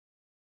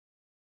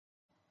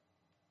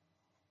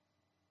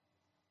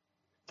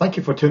Thank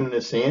you for tuning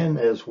us in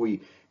as we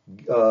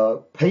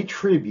pay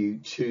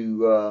tribute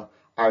to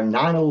our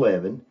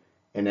 9/11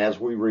 and as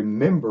we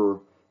remember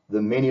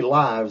the many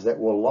lives that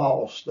were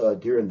lost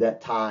during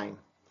that time.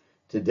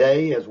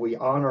 Today, as we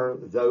honor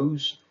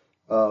those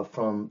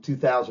from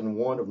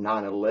 2001 of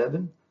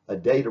 9/11, a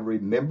day to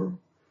remember,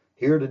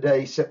 here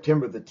today,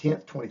 September the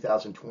 10th,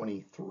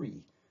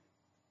 2023,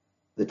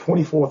 the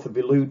 24th of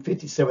Elul,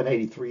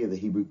 5783 of the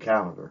Hebrew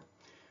calendar.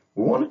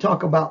 We want to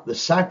talk about the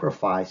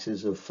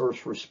sacrifices of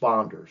first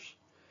responders.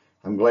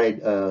 I'm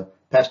glad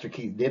Pastor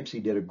Keith Dempsey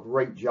did a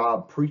great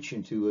job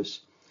preaching to us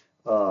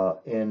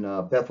in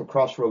Bethel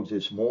Crossroads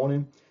this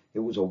morning. It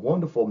was a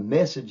wonderful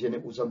message, and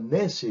it was a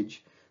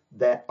message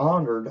that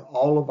honored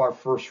all of our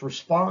first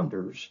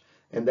responders.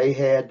 And they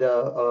had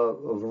a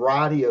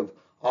variety of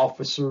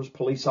officers,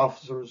 police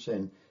officers,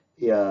 and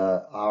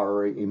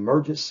our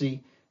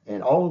emergency,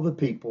 and all of the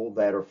people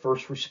that are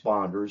first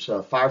responders,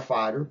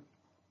 firefighter.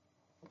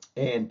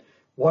 And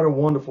what a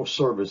wonderful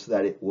service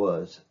that it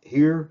was.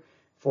 Here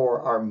for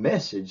our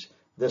message,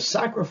 the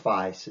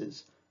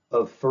sacrifices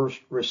of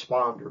first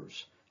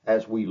responders.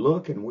 As we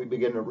look and we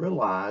begin to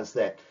realize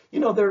that,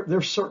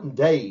 there's certain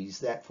days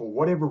that for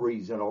whatever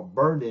reason are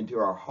burned into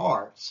our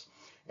hearts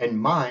and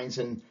minds,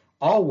 and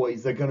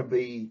always they're going to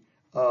be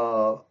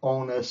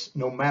on us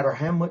no matter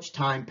how much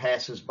time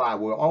passes by.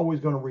 We're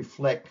always going to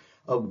reflect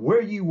of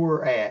where you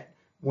were at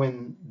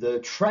when the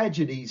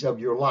tragedies of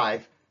your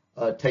life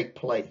take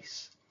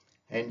place.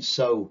 And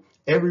so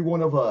every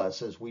one of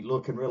us, as we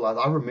look and realize,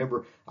 I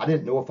remember I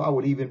didn't know if I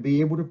would even be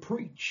able to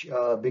preach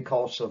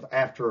because of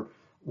after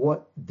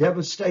what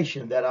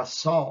devastation that I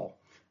saw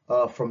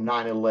from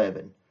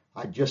 9/11.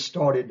 I just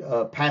started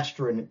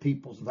pastoring at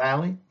Peoples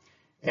Valley,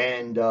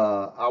 and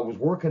I was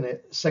working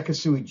at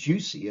Sekisui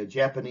Juicy, a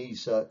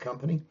Japanese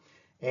company.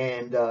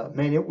 And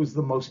man, it was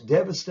the most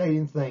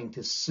devastating thing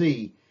to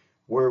see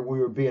where we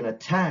were being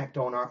attacked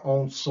on our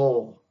own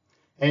soil.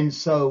 And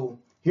so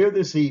here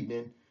this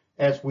evening,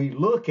 as we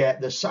look at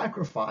the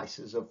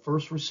sacrifices of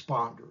first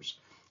responders,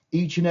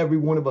 each and every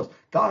one of us,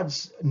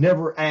 God's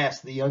never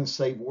asked the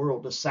unsaved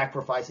world to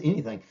sacrifice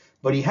anything,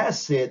 but he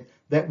has said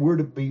that we're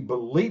to be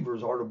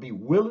believers or to be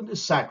willing to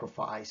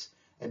sacrifice,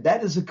 and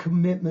that is a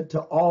commitment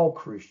to all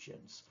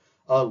Christians.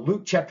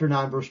 Luke chapter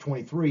 9, verse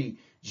 23,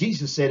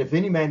 Jesus said, if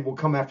any man will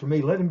come after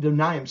me, let him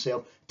deny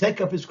himself,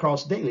 take up his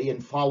cross daily,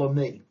 and follow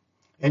me.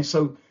 And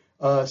so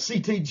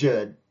C.T.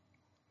 Judd,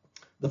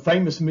 the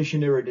famous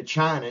missionary to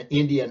China,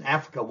 India, and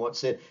Africa, once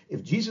said,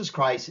 if Jesus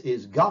Christ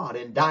is God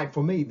and died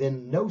for me,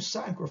 then no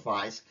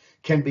sacrifice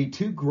can be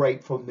too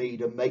great for me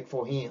to make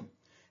for him.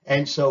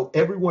 And so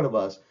every one of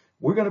us,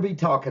 we're going to be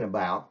talking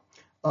about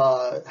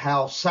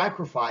how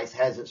sacrifice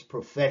has its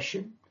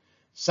profession,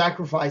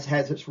 sacrifice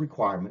has its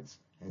requirements,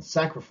 and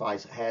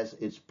sacrifice has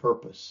its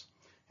purpose.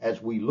 As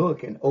we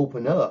look and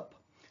open up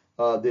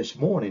this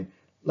morning,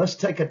 let's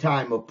take a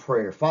time of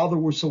prayer. Father,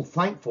 we're so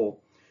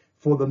thankful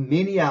for the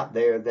many out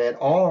there that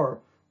are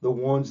the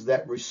ones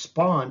that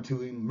respond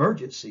to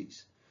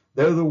emergencies.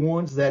 They're the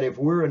ones that if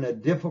we're in a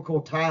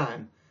difficult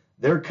time,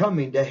 they're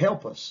coming to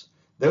help us.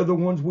 They're the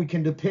ones we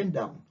can depend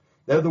on.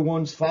 They're the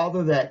ones,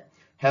 Father, that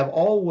have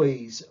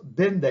always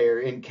been there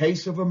in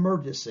case of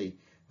emergency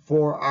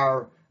for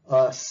our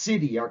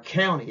city, our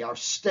county, our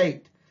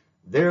state.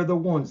 They're the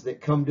ones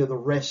that come to the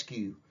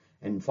rescue.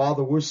 And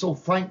Father, we're so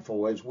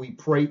thankful as we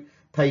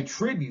pay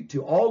tribute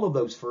to all of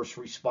those first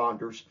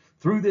responders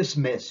through this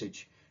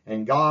message.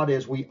 And God,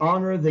 as we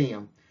honor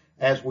them,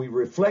 as we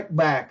reflect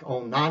back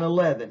on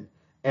 9/11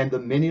 and the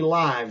many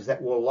lives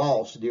that were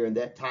lost during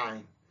that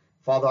time,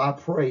 Father, I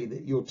pray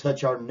that you'll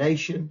touch our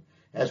nation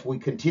as we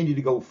continue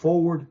to go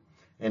forward.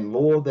 And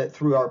Lord, that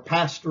through our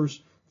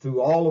pastors, through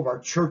all of our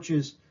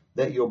churches,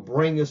 that you'll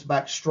bring us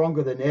back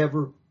stronger than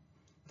ever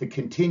to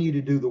continue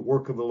to do the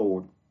work of the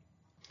Lord.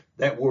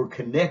 That we're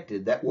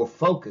connected, that we're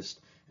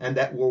focused, and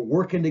that we're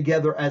working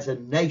together as a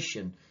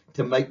nation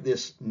to make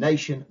this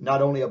nation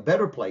not only a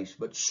better place,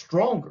 but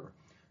stronger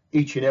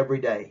each and every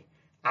day.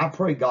 I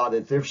pray, God,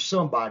 that there's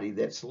somebody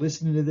that's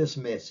listening to this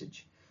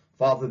message,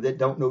 Father, that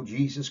don't know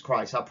Jesus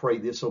Christ. I pray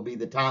this will be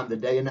the time, the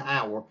day, and the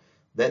hour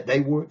that they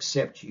will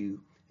accept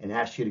you and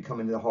ask you to come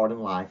into their heart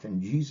and life.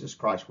 In Jesus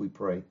Christ we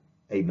pray.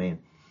 Amen.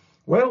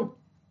 Well,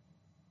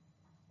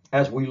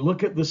 as we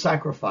look at the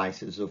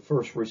sacrifices of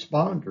first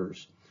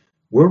responders,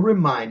 we're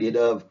reminded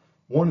of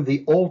one of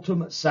the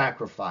ultimate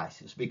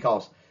sacrifices,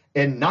 because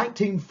in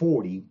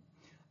 1940,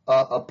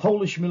 a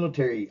Polish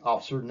military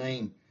officer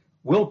named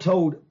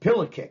Witold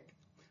Pilecki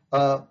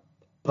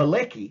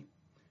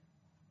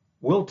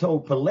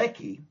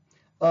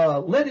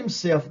let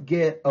himself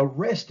get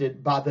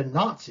arrested by the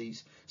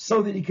Nazis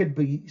so that he could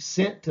be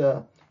sent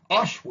to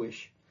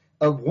Auschwitz,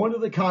 of one of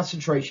the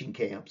concentration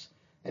camps.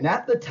 And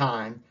at the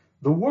time,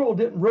 the world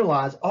didn't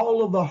realize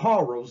all of the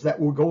horrors that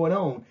were going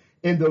on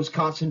in those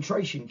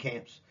concentration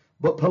camps.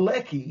 But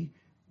Pilecki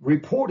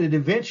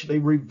eventually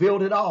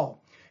revealed it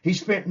all. He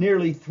spent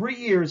nearly 3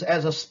 years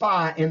as a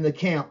spy in the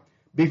camp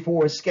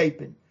before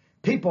escaping.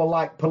 People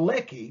like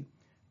Pilecki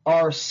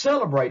are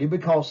celebrated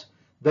because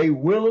they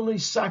willingly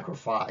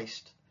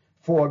sacrificed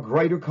for a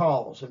greater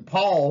cause. And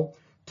Paul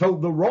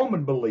told the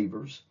Roman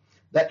believers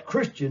that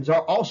Christians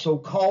are also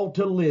called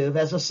to live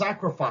as a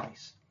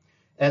sacrifice.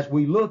 As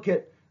we look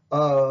at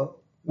Wilto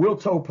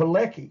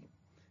Pilecki,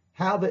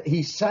 how that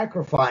he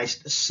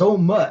sacrificed so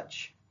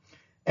much.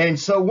 And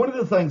so one of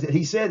the things that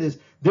he said is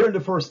during the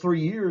first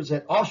 3 years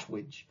at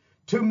Auschwitz,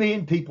 2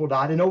 million people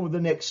died, and over the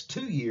next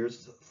 2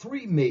 years,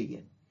 3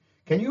 million.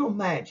 Can you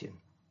imagine?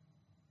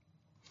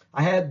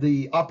 I had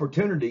the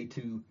opportunity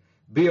to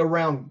be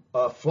around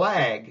a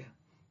flag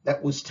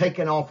that was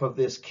taken off of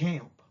this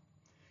camp.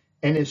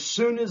 And as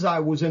soon as I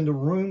was in the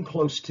room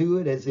close to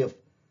it, as if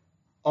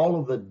all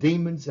of the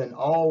demons and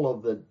all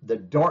of the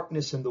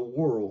darkness in the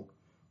world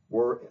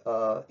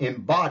were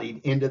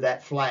embodied into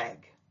that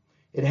flag.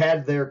 It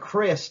had their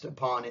crest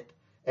upon it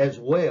as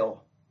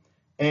well.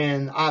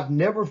 And I've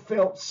never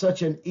felt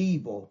such an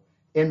evil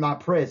in my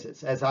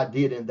presence as I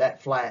did in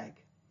that flag.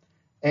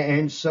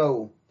 And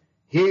so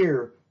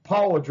here,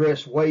 Paul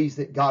addressed ways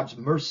that God's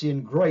mercy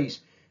and grace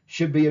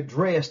should be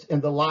addressed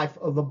in the life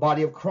of the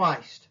body of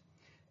Christ.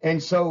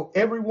 And so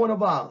every one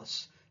of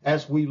us,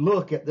 as we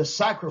look at the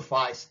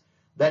sacrifice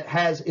that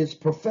has its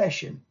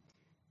profession,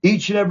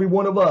 each and every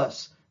one of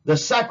us, the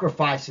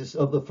sacrifices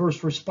of the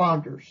first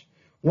responders,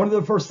 one of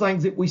the first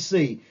things that we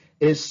see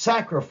is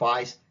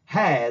sacrifice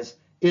has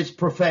its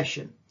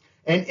profession.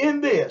 And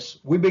in this,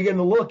 we begin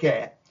to look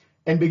at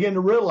and begin to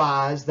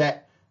realize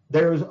that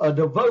there's a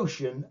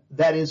devotion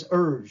that is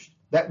urged,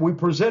 that we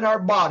present our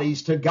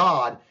bodies to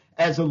God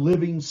as a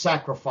living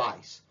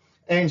sacrifice.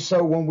 And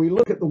so when we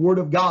look at the Word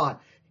of God,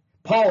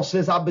 Paul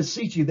says, I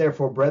beseech you,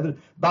 therefore,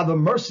 brethren, by the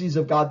mercies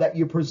of God, that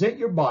you present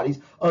your bodies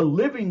a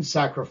living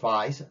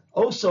sacrifice,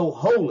 oh so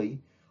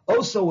holy,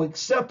 oh so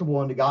acceptable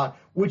unto God,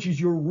 which is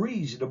your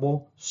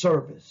reasonable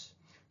service.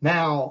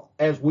 Now,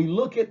 as we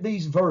look at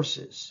these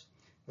verses,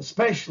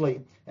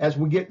 especially as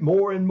we get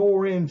more and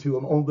more into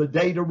them on the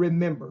day to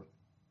remember,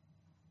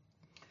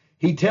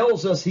 he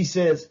tells us, he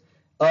says,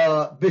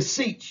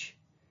 beseech.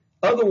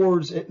 Other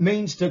words, it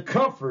means to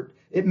comfort.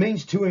 It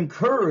means to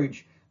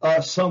encourage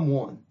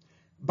someone.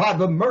 By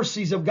the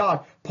mercies of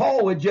God.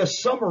 Paul had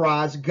just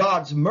summarized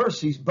God's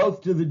mercies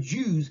both to the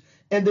Jews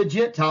and the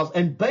Gentiles.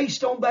 And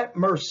based on that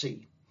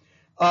mercy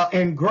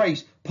and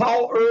grace,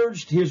 Paul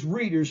urged his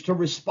readers to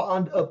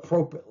respond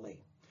appropriately.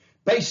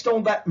 Based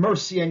on that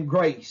mercy and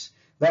grace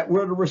that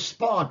we're to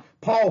respond,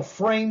 Paul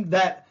framed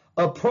that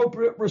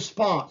appropriate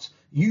response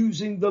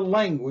using the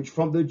language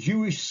from the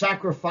Jewish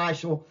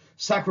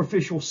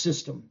sacrificial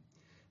system.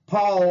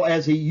 Paul,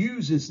 as he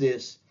uses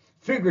this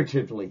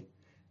figuratively,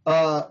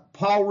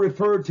 Paul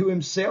referred to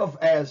himself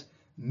as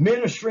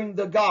ministering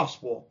the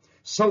gospel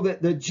so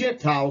that the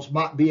Gentiles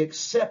might be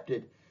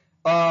accepted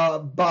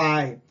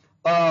by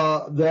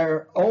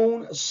their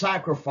own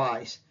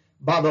sacrifice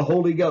by the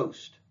Holy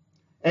Ghost.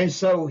 And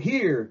so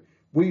here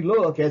we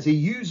look as he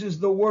uses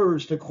the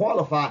words to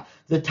qualify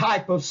the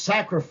type of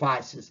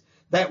sacrifices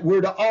that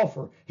we're to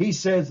offer. He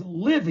says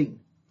living,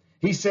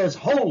 he says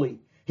holy,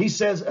 he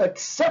says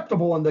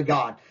acceptable unto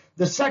God.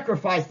 The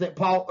sacrifice that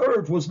Paul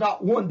urged was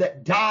not one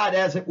that died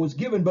as it was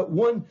given, but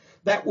one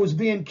that was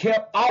being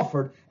kept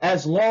offered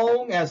as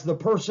long as the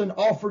person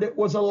offered it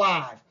was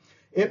alive.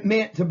 It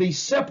meant to be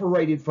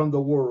separated from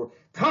the world,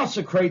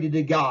 consecrated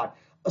to God.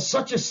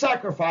 Such a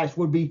sacrifice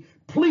would be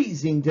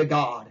pleasing to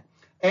God.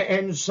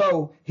 And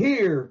so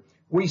here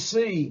we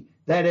see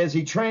that as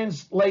he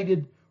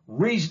translated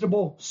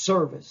reasonable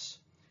service,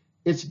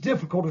 it's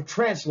difficult to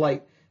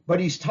translate, but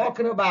he's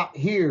talking about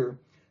here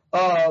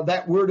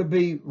that we're to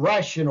be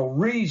rational,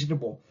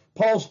 reasonable.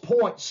 Paul's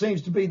point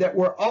seems to be that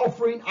we're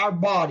offering our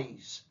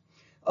bodies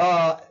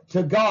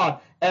to God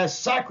as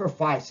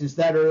sacrifices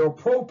that are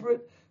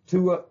appropriate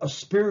to a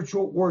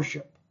spiritual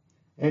worship.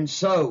 And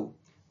so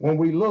when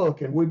we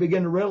look and we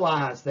begin to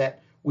realize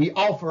that we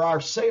offer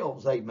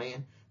ourselves,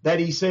 amen, that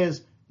he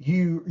says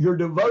your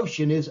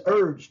devotion is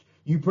urged.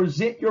 You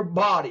present your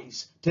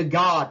bodies to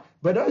God.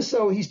 But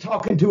also he's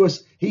talking to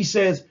us, he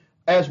says,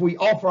 as we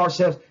offer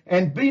ourselves,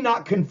 and be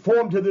not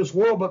conformed to this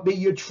world, but be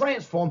you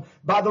transformed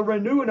by the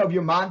renewing of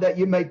your mind, that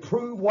you may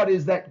prove what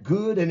is that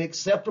good and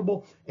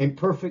acceptable and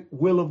perfect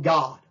will of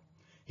God.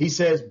 He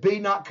says, be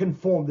not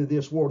conformed to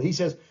this world. He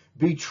says,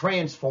 be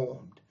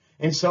transformed.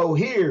 And so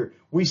here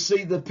we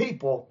see the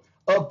people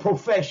of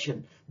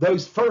profession,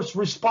 those first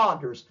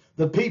responders,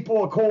 the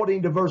people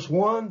according to verse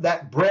 1,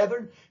 that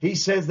brethren, he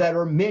says, that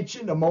are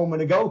mentioned a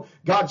moment ago.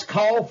 God's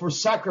call for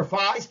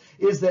sacrifice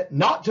is that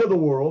not to the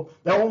world.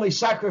 The only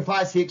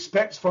sacrifice he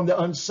expects from the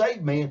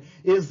unsaved man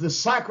is the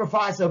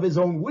sacrifice of his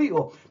own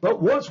will.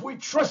 But once we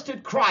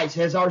trusted Christ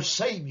as our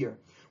Savior,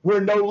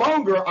 we're no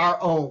longer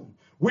our own.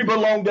 We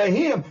belong to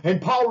him.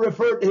 And Paul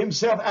referred to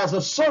himself as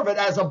a servant,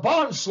 as a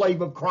bond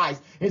slave of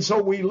Christ. And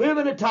so we live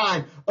in a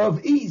time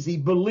of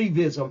easy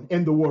believism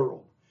in the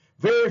world.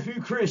 Very few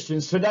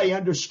Christians today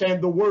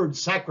understand the word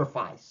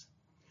sacrifice.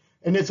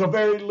 And it's a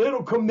very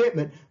little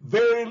commitment,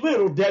 very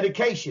little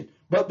dedication.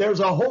 But there's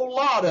a whole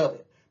lot of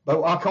it.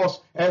 But because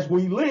as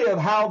we live,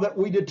 how that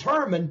we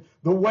determine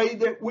the way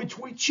that which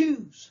we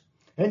choose.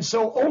 And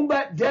so on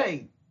that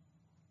day,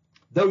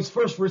 those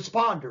first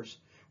responders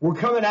were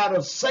coming out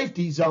of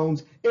safety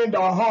zones into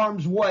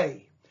harm's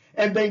way.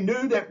 And they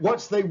knew that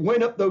once they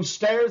went up those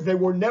stairs, they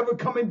were never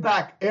coming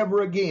back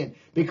ever again,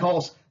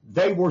 because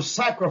they were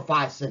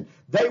sacrificing.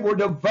 They were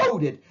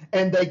devoted,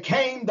 and they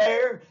came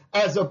there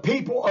as a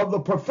people of the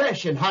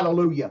profession.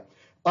 Hallelujah.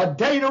 A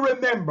day to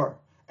remember.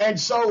 And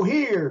so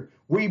here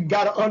we've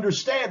got to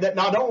understand that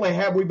not only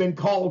have we been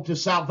called to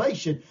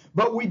salvation,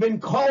 but we've been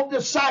called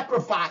to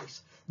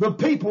sacrifice. The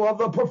people of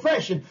the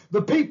profession,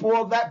 the people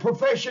of that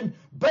profession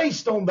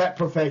based on that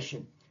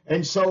profession.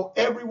 And so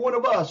every one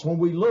of us, when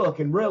we look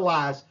and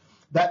realize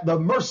that the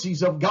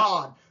mercies of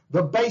God,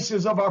 the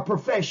basis of our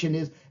profession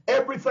is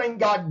everything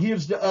God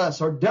gives to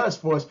us or does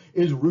for us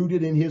is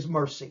rooted in his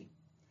mercy.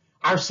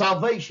 Our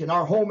salvation,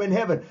 our home in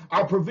heaven,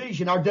 our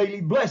provision, our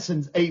daily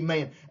blessings,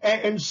 amen.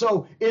 And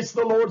so it's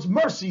the Lord's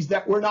mercies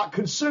that we're not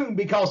consumed,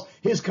 because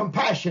his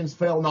compassions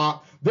fail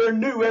not. They're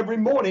new every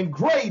morning.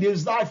 Great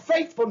is thy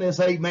faithfulness,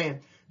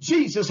 amen.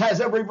 Jesus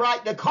has every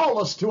right to call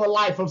us to a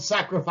life of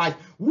sacrifice.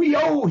 We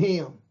owe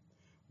him.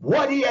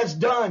 What he has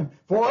done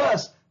for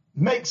us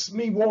makes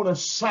me want to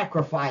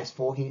sacrifice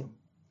for him.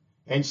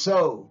 And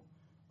so,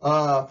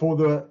 for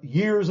the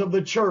years of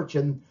the church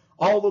and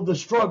all of the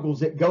struggles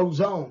that goes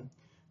on,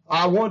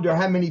 I wonder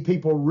how many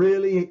people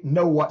really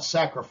know what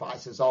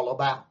sacrifice is all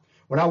about.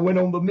 When I went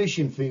on the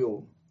mission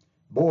field,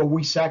 boy,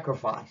 we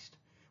sacrificed.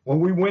 When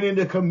we went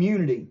into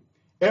community,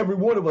 every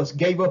one of us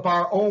gave up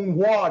our own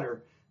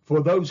water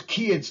for those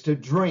kids to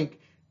drink.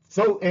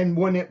 So, and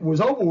when it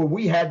was over,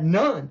 we had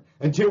none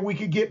until we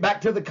could get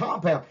back to the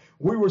compound.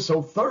 We were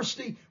so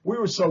thirsty. We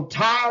were so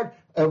tired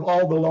of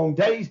all the long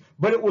days,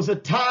 but it was a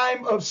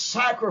time of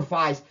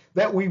sacrifice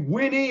that we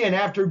went in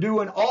after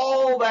doing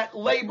all that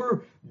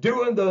labor,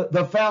 doing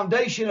the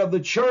foundation of the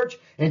church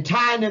and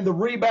tying in the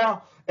rebound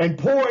and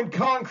pouring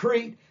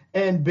concrete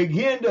and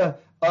begin to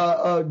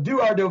do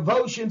our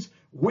devotions.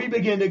 We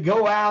begin to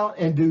go out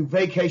and do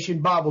vacation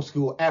Bible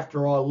school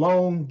after a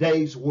long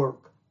day's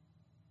work.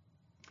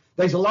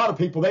 There's a lot of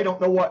people, they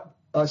don't know what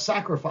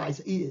sacrifice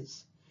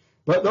is.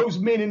 But those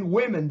men and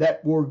women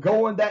that were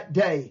going that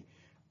day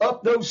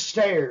up those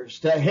stairs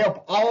to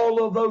help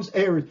all of those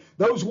areas,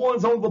 those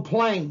ones on the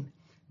plain,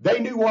 they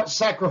knew what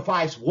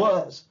sacrifice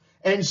was.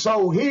 And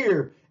so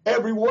here,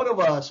 every one of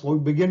us will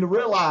begin to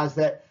realize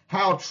that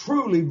how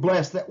truly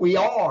blessed that we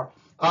are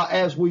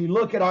as we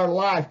look at our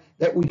life,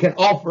 that we can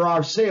offer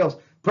ourselves.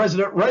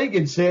 President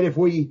Reagan said, if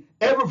we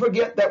ever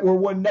forget that we're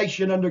one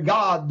nation under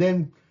God,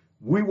 then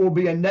we will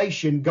be a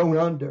nation going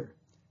under.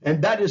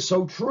 And that is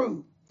so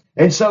true.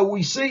 And so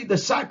we see the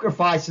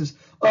sacrifices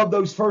of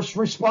those first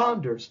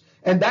responders.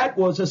 And that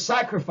was a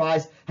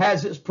sacrifice,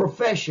 has its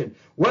profession.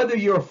 Whether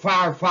you're a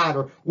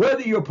firefighter,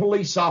 whether you're a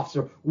police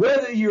officer,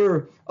 whether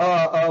you're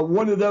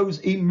one of those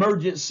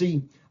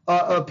emergency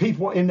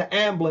people in the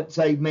ambulance,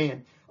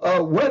 amen.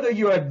 Whether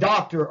you're a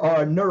doctor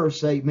or a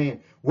nurse,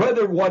 amen.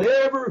 Whether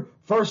whatever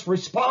first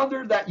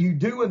responder that you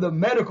do in the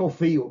medical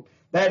field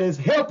that is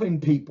helping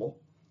people,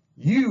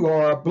 you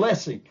are a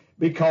blessing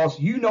because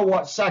you know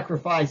what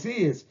sacrifice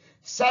is.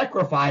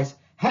 Sacrifice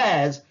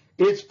has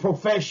its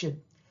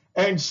profession.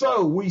 And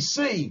so we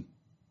see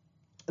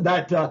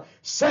that,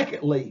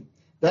 secondly,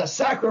 that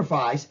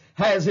sacrifice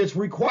has its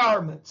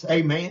requirements.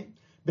 Amen.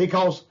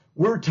 Because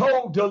we're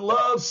told to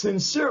love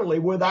sincerely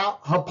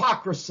without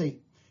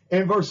hypocrisy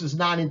in verses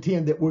 9 and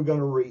 10 that we're going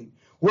to read.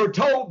 We're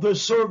told to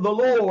serve the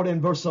Lord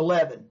in verse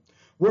 11.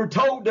 We're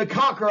told to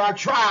conquer our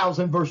trials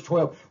in verse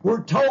 12.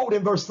 We're told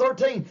in verse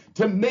 13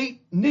 to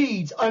meet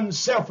needs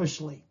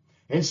unselfishly.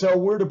 And so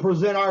we're to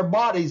present our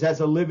bodies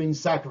as a living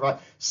sacrifice.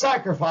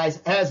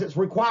 Sacrifice has its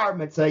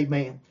requirements,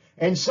 amen.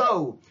 And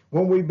so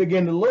when we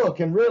begin to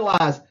look and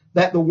realize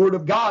that the Word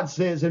of God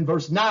says in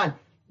verse 9,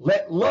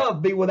 let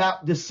love be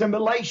without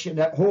dissimulation,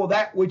 abhor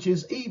that which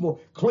is evil,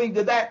 cleave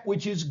to that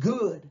which is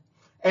good.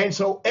 And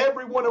so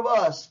every one of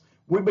us,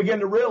 we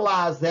begin to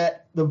realize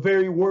that the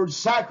very word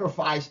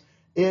sacrifice,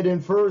 it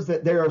infers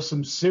that there are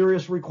some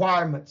serious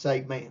requirements,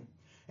 amen.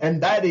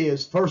 And that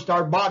is, first,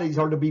 our bodies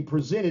are to be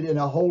presented in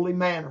a holy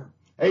manner.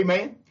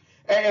 Amen.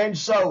 And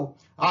so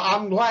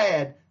I'm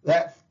glad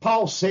that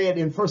Paul said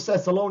in 1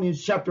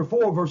 Thessalonians chapter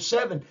 4, verse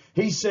 7,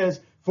 he says,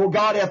 for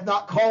God hath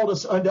not called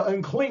us unto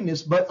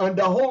uncleanness, but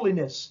unto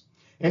holiness.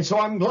 And so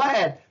I'm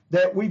glad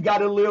that we've got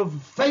to live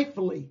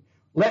faithfully.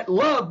 Let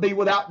love be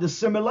without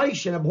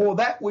dissimulation. Abhor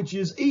that which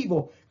is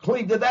evil.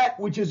 Cleave to that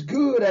which is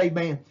good.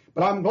 Amen.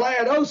 But I'm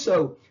glad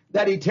also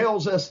that he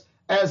tells us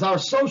as our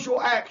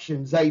social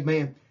actions.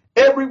 Amen.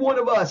 Every one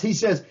of us, he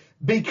says,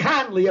 be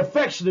kindly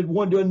affectionate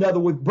one to another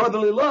with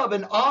brotherly love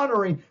and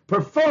honoring,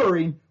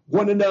 preferring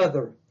one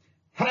another.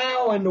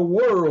 How in the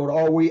world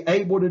are we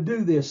able to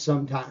do this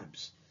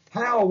sometimes?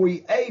 How are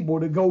we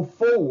able to go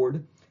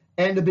forward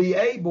and to be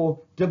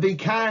able to be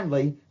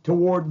kindly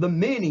toward the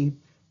many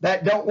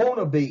that don't want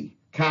to be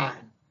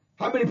kind?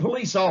 How many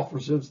police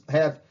officers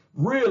have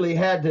really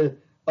had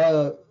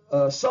to,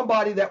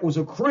 somebody that was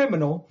a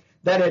criminal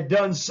that had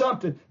done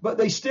something, but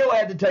they still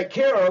had to take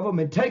care of them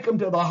and take them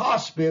to the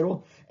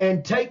hospital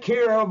and take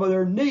care of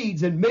their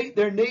needs and meet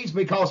their needs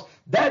because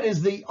that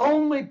is the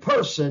only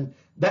person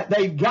that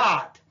they've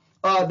got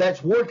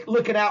that's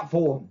looking out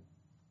for them.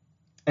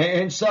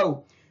 And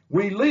so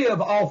we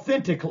live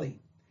authentically.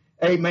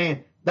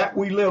 Amen. That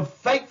we live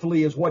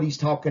faithfully is what he's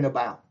talking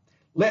about.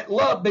 Let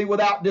love be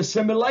without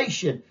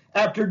dissimulation.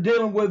 After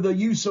dealing with the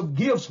use of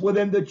gifts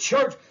within the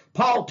church,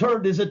 Paul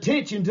turned his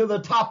attention to the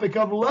topic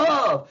of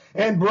love.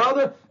 And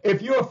brother,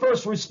 if you're a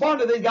first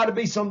responder, there's got to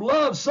be some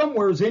love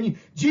somewhere in you.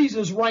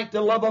 Jesus ranked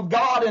the love of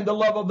God and the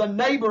love of the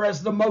neighbor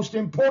as the most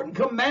important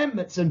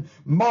commandments in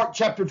Mark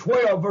chapter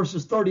 12,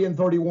 verses 30 and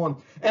 31.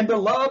 And the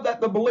love that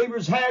the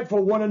believers had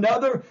for one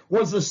another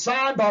was the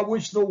sign by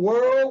which the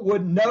world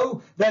would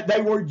know that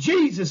they were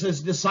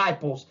Jesus'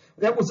 disciples.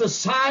 That was a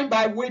sign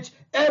by which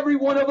every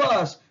one of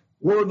us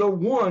were the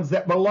ones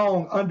that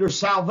belong under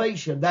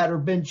salvation, that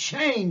have been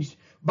changed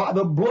by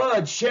the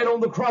blood shed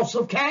on the cross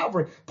of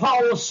Calvary.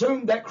 Paul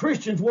assumed that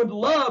Christians would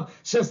love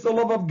since the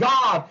love of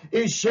God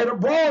is shed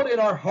abroad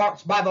in our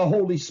hearts by the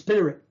Holy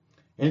Spirit.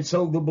 And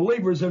so the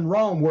believers in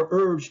Rome were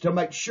urged to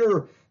make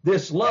sure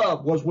this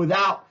love was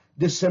without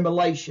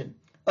dissimulation.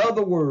 In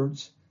other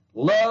words,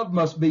 love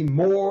must be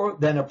more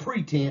than a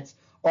pretense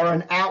or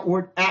an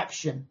outward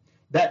action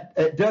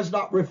that does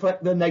not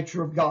reflect the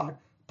nature of God.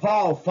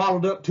 Paul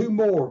followed up two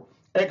more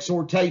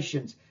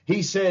exhortations.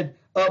 He said,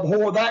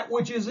 abhor that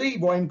which is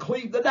evil and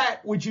cleave to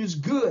that which is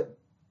good.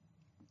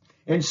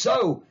 And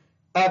so,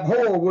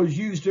 abhor was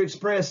used to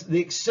express the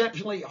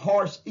exceptionally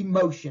harsh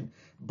emotion.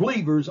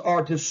 Believers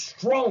are to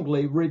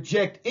strongly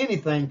reject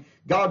anything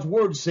God's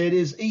word said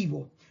is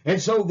evil.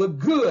 And so the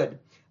good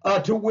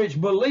to which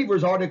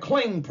believers are to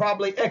cling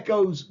probably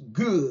echoes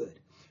good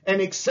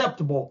and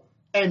acceptable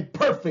and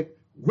perfect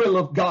will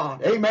of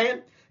God.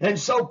 Amen. And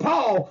so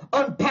Paul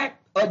unpacked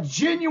a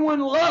genuine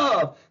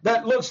love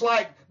that looks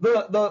like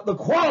the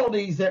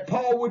qualities that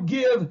Paul would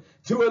give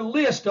to a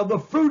list of the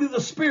fruit of the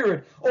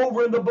Spirit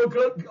over in the book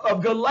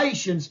of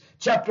Galatians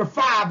chapter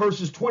 5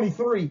 verses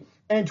 23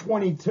 and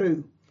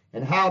 22,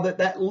 and how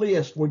that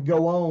list would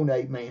go on.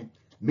 Amen.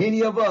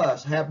 Many of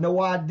us have no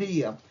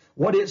idea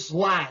what it's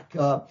like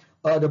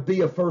to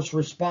be a first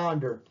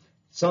responder.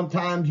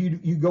 Sometimes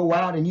you go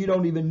out and you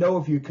don't even know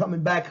if you're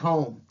coming back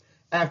home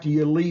after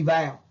you leave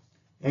out.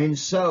 And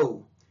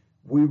so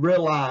we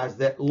realize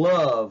that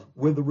love,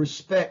 with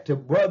respect to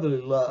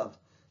brotherly love,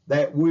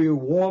 that we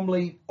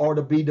warmly are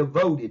to be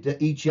devoted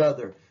to each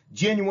other.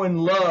 Genuine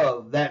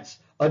love, that's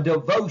a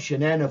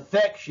devotion and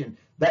affection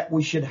that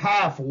we should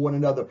have for one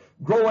another.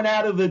 Growing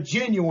out of the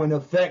genuine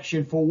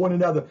affection for one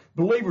another,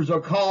 believers are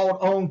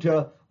called on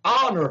to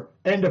honor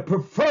and to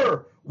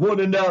prefer one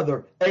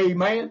another.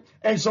 Amen.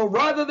 And so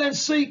rather than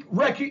seek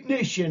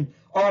recognition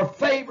or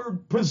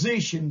favored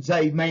positions,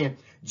 amen,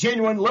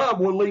 genuine love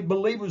will lead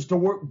believers to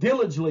work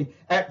diligently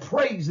at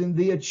praising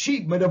the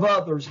achievement of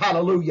others.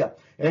 Hallelujah.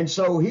 And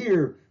so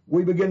here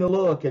we begin to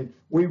look and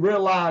we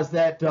realize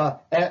that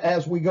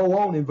as we go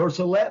on in verse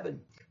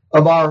 11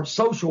 of our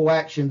social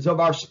actions, of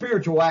our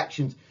spiritual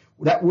actions,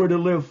 that we're to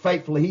live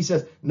faithfully. He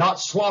says,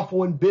 not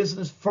slothful in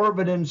business,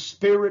 fervent in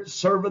spirit,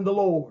 serving the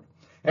Lord.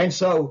 And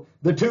so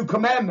the two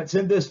commandments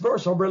in this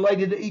verse are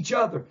related to each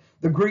other.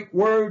 The Greek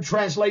word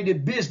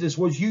translated business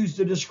was used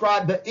to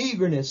describe the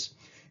eagerness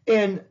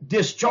in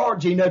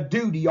discharging a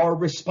duty or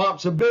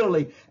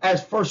responsibility,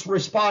 as first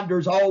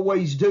responders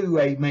always do.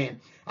 Amen.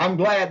 I'm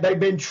glad they've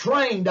been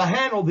trained to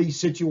handle these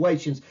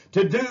situations,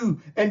 to do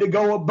and to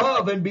go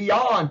above and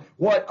beyond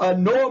what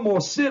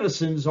normal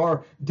citizens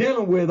are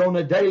dealing with on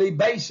a daily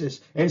basis.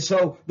 And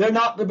so they're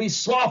not to be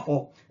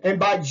slothful. And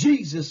by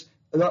Jesus,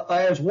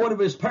 as one of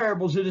his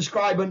parables to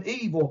describe an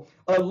evil,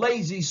 a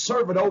lazy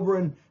servant over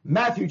in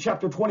Matthew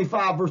chapter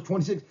 25, verse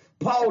 26,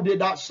 Paul did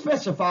not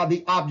specify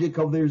the object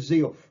of their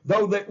zeal,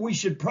 though that we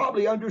should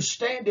probably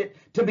understand it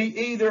to be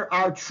either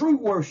our true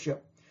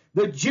worship,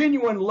 the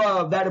genuine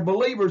love that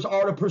believers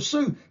are to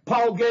pursue.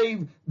 Paul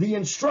gave the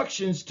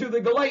instructions to the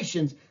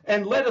Galatians,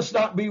 and let us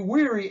not be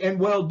weary in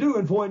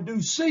well-doing, for in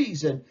due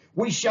season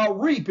we shall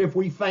reap if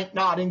we faint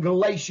not, in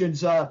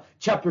Galatians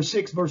chapter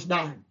 6, verse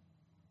 9.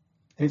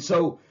 And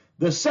so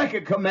the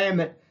second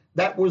commandment,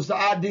 that was the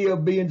idea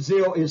of being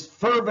zeal, is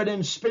fervent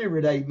in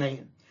spirit.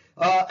 Amen.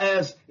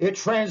 As it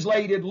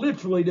translated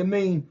literally to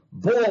mean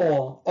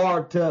boil,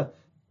 or to,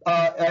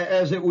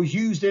 as it was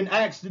used in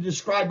Acts to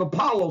describe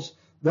Apollos,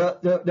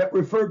 that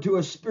referred to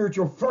as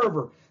spiritual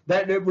fervor,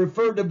 that it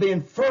referred to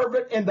being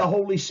fervent in the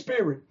Holy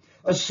Spirit.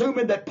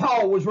 Assuming that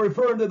Paul was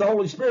referring to the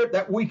Holy Spirit,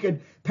 that we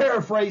could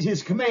paraphrase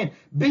his command,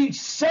 be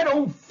set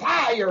on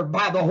fire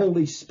by the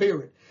Holy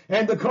Spirit.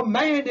 And the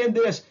command in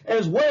this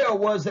as well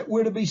was that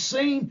we're to be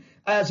seen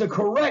as a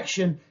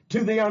correction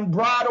to the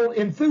unbridled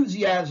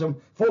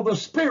enthusiasm for the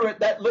Spirit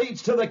that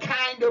leads to the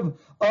kind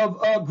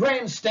of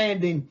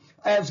grandstanding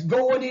as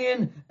going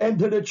in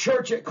into the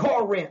church at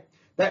Corinth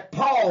that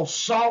Paul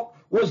sought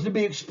was to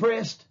be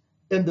expressed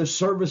in the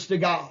service to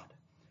God.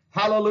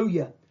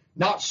 Hallelujah.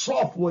 Not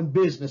slothful in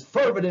business,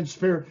 fervent in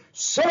spirit,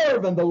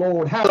 serving the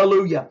Lord.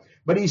 Hallelujah.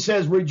 But he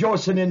says,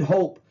 rejoicing in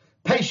hope,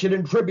 patient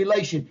in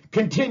tribulation,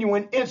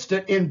 continuing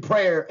instant in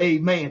prayer.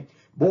 Amen.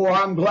 Boy,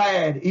 I'm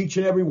glad each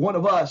and every one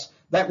of us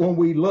that when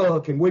we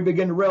look and we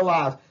begin to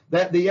realize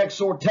that the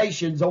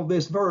exhortations on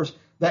this verse,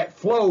 that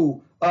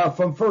flow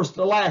from first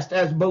to last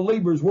as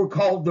believers. We're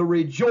called to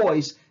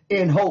rejoice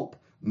in hope.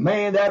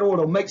 Man, that ought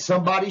to make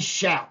somebody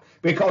shout.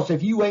 Because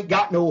if you ain't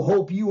got no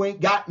hope, you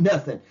ain't got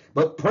nothing.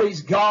 But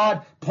praise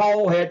God,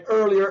 Paul had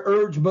earlier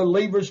urged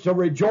believers to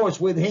rejoice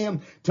with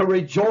him, to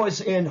rejoice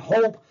in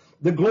hope,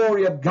 the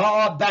glory of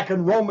God, back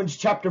in Romans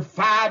chapter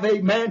 5,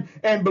 amen.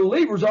 And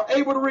believers are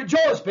able to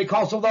rejoice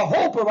because of the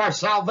hope of our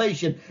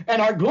salvation and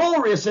our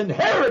glorious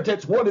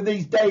inheritance one of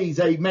these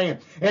days, amen.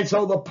 And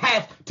so the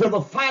path to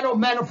the final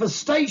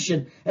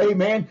manifestation,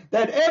 amen,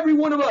 that every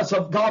one of us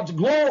of God's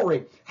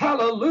glory,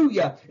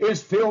 hallelujah,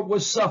 is filled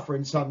with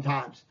suffering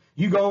sometimes.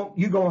 You're going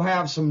to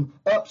have some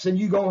ups and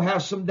you're going to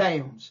have some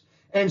downs.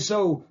 And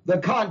so the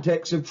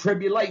context of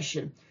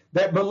tribulation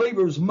that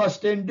believers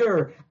must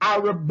endure,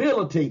 our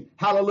ability,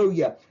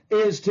 hallelujah,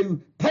 is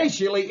to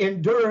patiently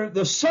endure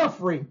the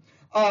suffering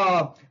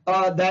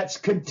that's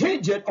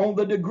contingent on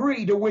the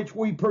degree to which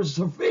we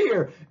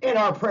persevere in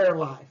our prayer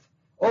life.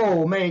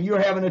 Oh, man, you're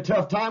having a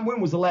tough time.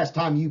 When was the last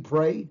time you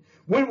prayed?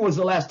 When was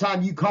the last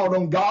time you called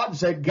on God and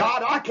said,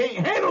 God, I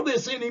can't handle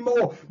this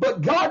anymore,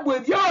 but God,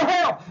 with your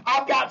help,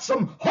 I've got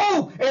some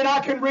hope and I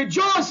can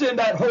rejoice in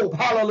that hope.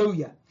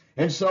 Hallelujah.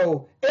 And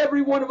so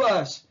every one of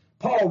us,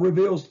 Paul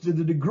reveals to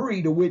the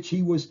degree to which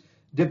he was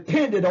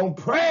dependent on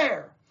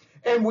prayer.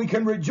 And we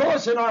can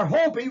rejoice in our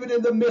hope even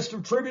in the midst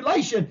of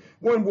tribulation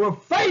when we're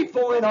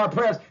faithful in our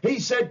prayers. He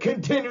said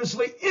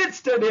continuously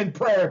instant in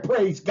prayer.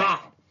 Praise God.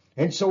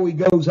 And so he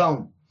goes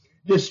on,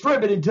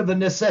 distributing to the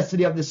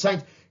necessity of the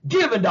saints,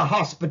 given to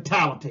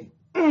hospitality.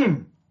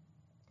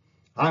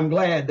 I'm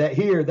glad that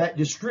here that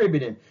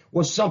distributing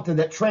was something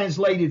that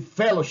translated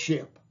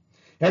fellowship.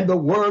 And the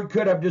word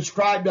could have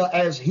described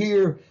as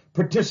here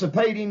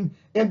participating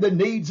in the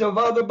needs of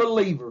other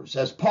believers,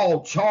 as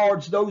Paul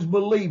charged those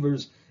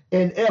believers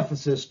in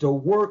Ephesus to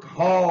work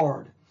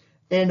hard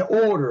in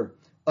order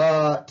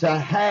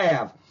to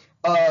have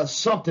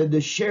something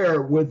to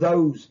share with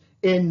those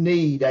in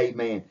need.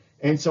 Amen.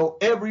 And so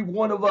every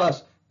one of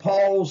us,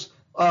 Paul's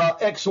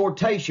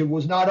exhortation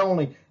was not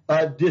only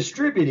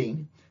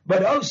distributing,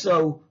 but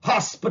also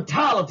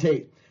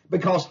hospitality,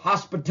 because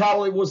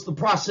hospitality was the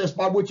process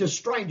by which a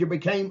stranger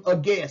became a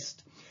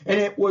guest. And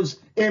it was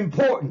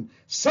important.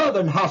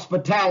 Southern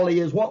hospitality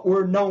is what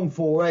we're known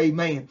for,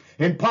 amen.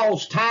 In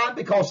Paul's time,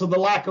 because of the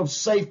lack of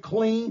safe,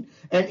 clean,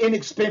 and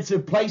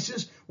inexpensive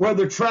places where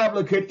the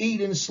traveler could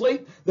eat and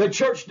sleep, the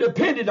church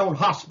depended on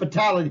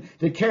hospitality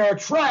to care a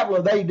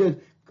traveler. They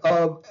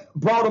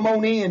brought them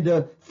on in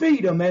to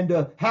feed them and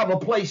to have a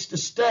place to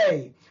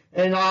stay.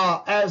 And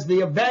as the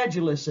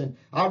evangelist, and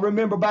I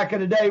remember back in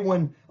the day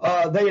when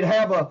they'd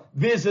have a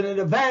visiting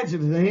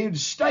evangelist, and he'd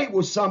stay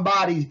with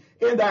somebody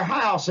in their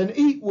house and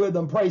eat with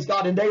them, praise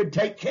God, and they would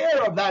take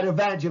care of that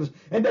evangelist,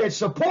 and they'd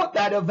support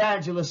that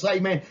evangelist,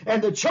 amen.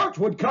 And the church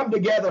would come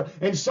together,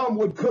 and some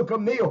would cook a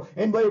meal,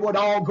 and they would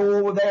all go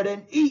over there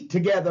and eat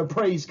together,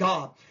 praise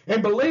God.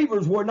 And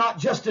believers were not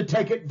just to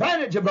take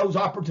advantage of those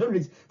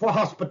opportunities for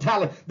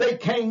hospitality. They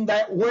came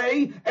that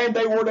way, and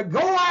they were to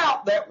go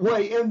out that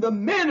way and to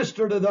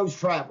minister to those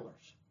travelers.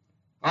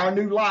 Our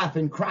new life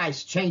in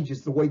Christ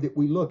changes the way that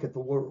we look at the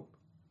world,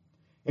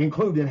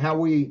 including how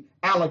we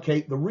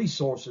allocate the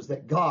resources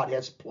that God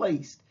has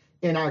placed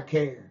in our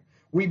care.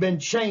 We've been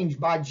changed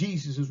by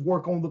Jesus'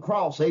 work on the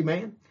cross,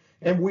 amen.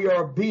 And we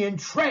are being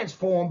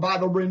transformed by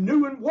the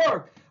renewing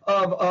work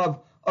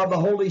of the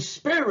Holy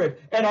Spirit,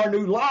 and our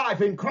new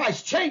life in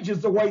Christ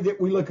changes the way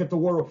that we look at the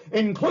world,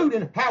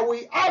 including how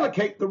we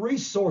allocate the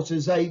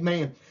resources,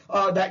 amen,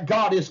 that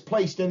God has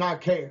placed in our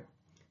care.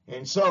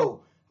 And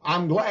so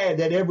I'm glad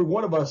that every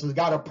one of us has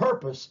got a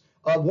purpose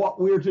of what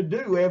we're to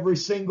do every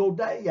single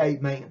day,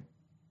 amen.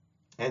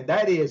 And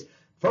that is,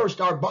 first,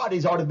 our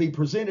bodies are to be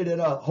presented in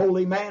a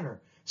holy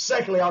manner.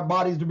 Secondly, our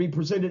bodies to be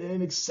presented in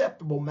an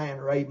acceptable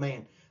manner,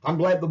 amen. I'm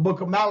glad the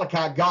book of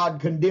Malachi, God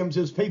condemns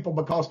his people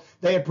because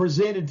they had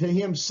presented to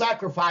him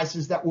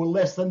sacrifices that were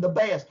less than the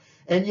best,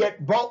 and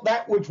yet brought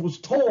that which was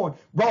torn,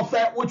 brought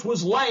that which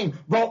was lame,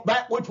 brought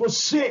that which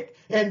was sick,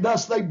 and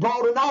thus they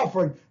brought an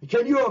offering.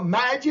 Can you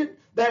imagine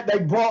that they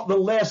brought the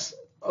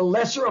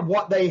lesser of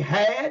what they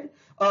had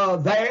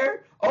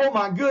there? Oh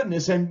my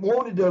goodness, and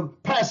wanted to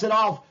pass it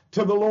off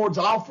to the Lord's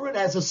offering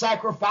as a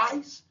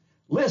sacrifice?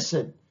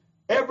 Listen,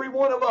 every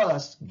one of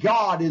us,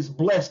 God has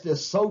blessed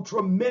us so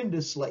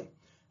tremendously.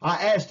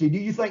 I asked you, do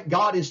you think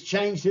God has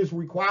changed his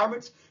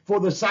requirements for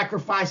the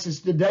sacrifices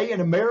today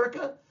in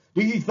America?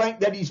 Do you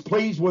think that he's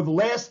pleased with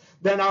less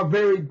than our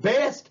very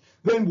best?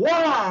 Then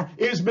why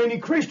is many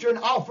Christians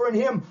offering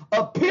him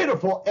a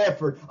pitiful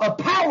effort, a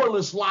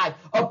powerless life,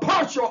 a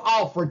partial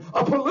offering,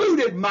 a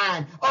polluted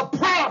mind, a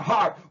proud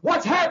heart?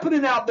 What's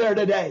happening out there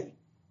today?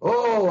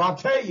 Oh, I'll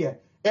tell you,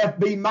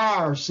 F.B.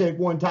 Myers said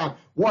one time,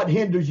 what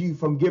hinders you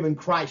from giving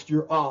Christ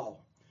your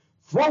all?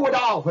 Throw it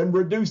off and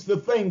reduce the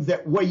things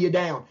that weigh you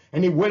down.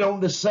 And he went on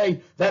to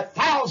say that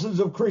thousands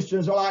of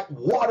Christians are like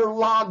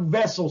waterlogged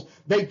vessels.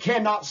 They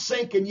cannot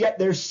sink, and yet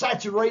they're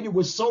saturated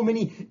with so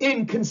many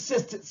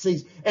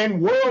inconsistencies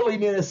and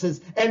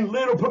worldlinesses and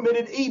little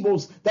permitted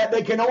evils that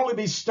they can only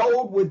be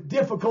stowed with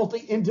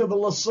difficulty into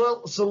the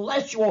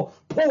celestial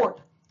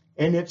port.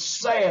 And it's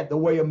sad the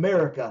way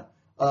America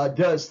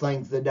does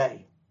things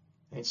today.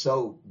 And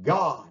so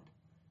God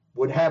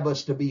would have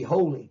us to be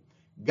holy.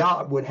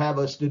 God would have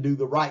us to do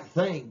the right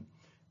thing.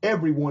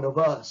 Every one of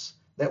us,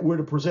 that we're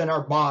to present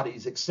our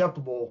bodies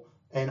acceptable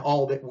in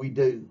all that we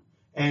do.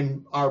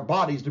 And our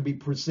bodies to be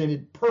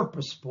presented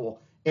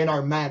purposeful in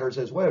our matters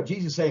as well.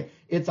 Jesus said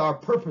it's our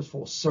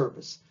purposeful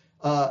service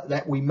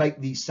that we make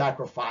these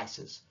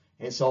sacrifices.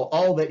 And so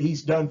all that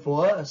he's done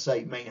for us,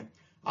 amen.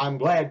 I'm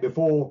glad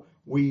before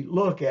we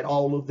look at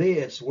all of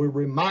this, we're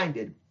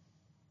reminded,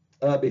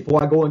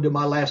 before I go into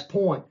my last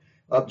point,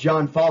 of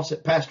John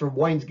Fawcett, pastor of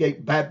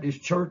Waynesgate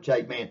Baptist Church,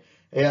 amen,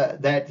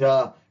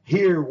 that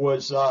here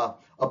was a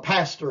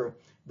pastor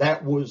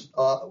that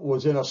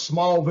was in a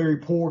small, very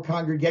poor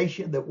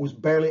congregation that was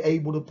barely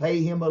able to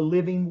pay him a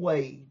living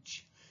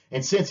wage.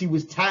 And since he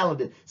was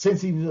talented, since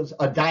he was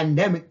a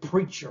dynamic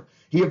preacher,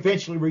 he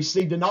eventually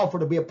received an offer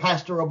to be a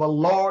pastor of a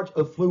large,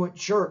 affluent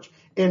church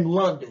in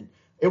London.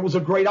 It was a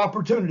great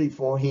opportunity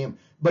for him,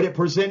 but it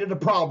presented a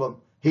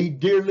problem. He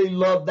dearly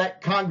loved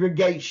that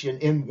congregation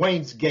in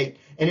Waynesgate,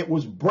 and it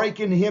was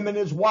breaking him and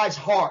his wife's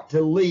heart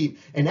to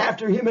leave. And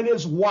after him and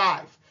his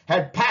wife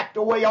had packed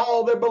away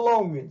all their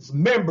belongings,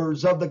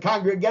 members of the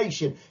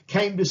congregation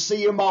came to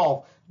see him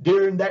off.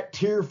 During that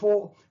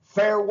tearful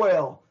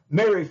farewell,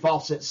 Mary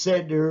Fawcett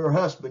said to her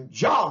husband,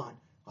 "John,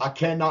 I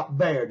cannot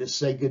bear to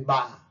say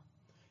goodbye."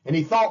 And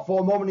he thought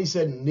for a moment. He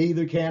said,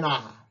 "Neither can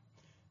I.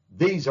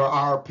 These are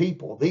our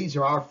people. These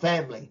are our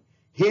family.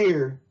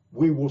 Here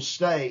we will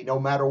stay no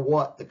matter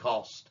what the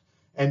cost."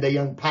 And they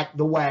unpacked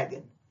the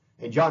wagon.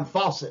 And John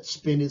Fawcett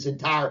spent his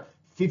entire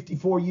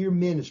 54-year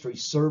ministry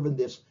serving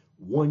this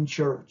one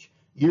church.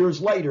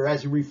 Years later,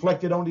 as he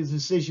reflected on his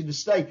decision to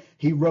stay,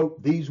 he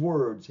wrote these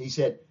words. He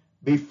said,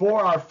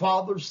 "Before our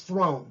Father's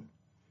throne,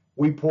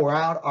 we pour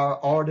out our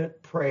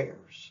ardent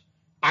prayers.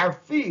 Our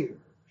fears,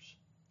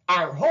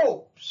 our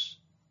hopes,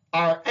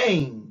 our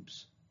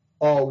aims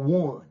are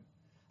one.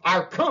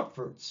 Our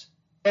comforts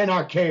and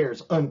our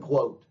cares,"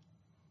 unquote.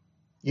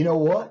 You know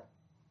what?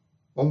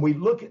 When we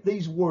look at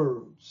these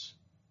words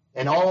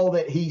and all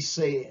that he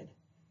said,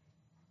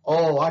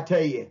 oh, I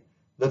tell you,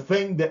 the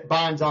thing that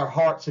binds our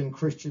hearts in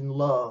Christian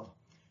love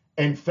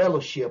and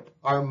fellowship,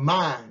 our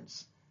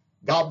minds,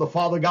 God the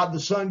Father, God the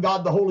Son,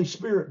 God the Holy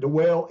Spirit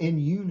dwell in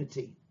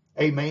unity.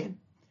 Amen.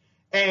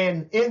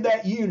 And in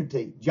that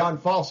unity, John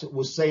Fawcett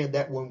was saying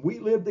that when we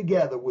live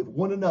together with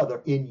one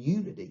another in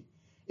unity,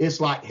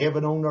 it's like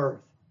heaven on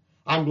earth.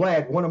 I'm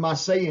glad one of my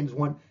sayings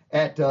when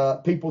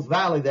at People's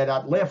Valley that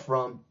I'd left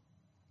from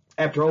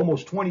after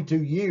almost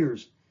 22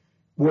 years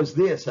was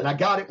this, and I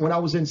got it when I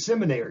was in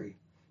seminary.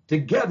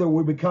 Together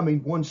we're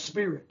becoming one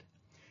spirit.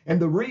 And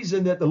the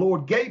reason that the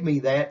Lord gave me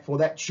that for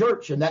that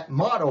church and that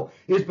motto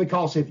is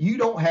because if you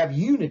don't have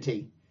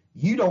unity,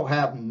 you don't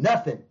have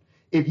nothing.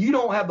 If you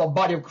don't have the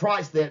body of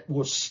Christ that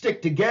will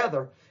stick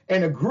together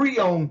and agree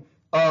on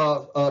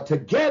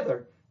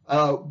together,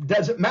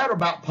 doesn't matter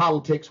about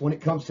politics when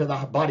it comes to the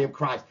body of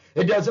Christ.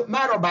 It doesn't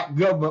matter about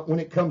government when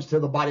it comes to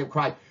the body of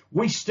Christ.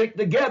 We stick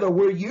together.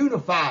 We're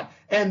unified.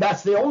 And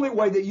that's the only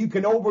way that you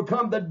can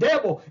overcome the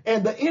devil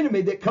and the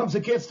enemy that comes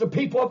against the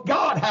people of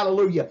God.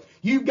 Hallelujah.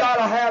 You've got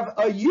to have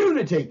a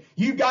unity.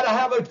 You've got to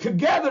have a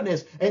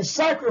togetherness. And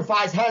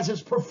sacrifice has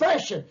its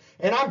profession.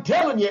 And I'm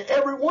telling you,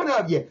 every one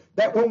of you,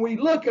 that when we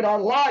look at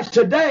our lives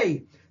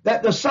today,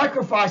 that the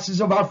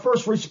sacrifices of our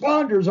first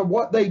responders are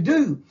what they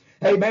do.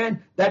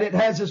 Amen. That it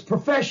has its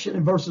profession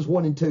in verses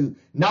 1 and 2,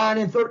 9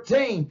 and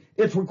 13,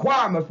 its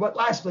requirements. But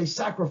lastly,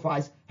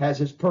 sacrifice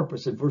has its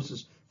purpose in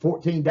verses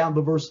 14 down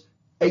to verse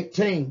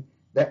 18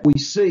 that we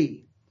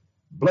see.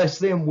 Bless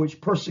them which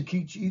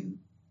persecute you.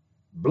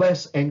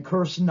 Bless and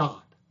curse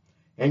not.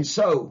 And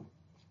so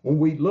when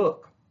we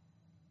look,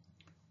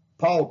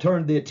 Paul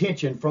turned the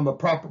attention from a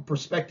proper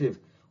perspective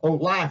on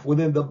life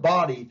within the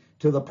body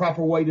to the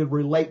proper way to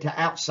relate to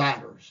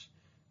outsiders.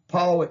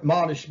 Paul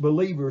admonished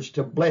believers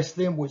to bless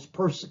them which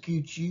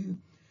persecute you.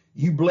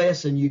 You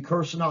bless and you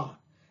curse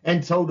not.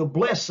 And so to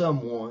bless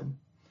someone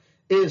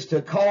is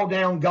to call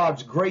down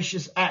God's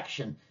gracious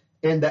action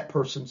in that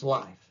person's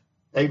life.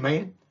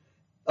 Amen.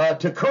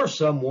 To curse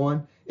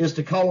someone is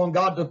to call on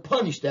God to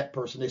punish that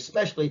person,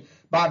 especially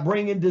by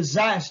bringing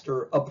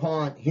disaster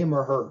upon him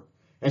or her.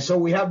 And so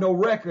we have no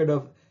record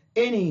of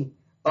any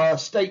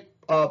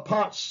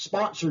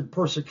state-sponsored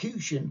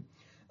persecution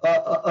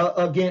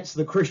against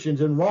the Christians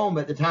in Rome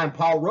at the time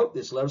Paul wrote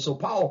this letter. So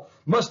Paul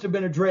must have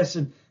been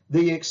addressing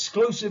the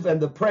exclusive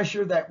and the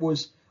pressure that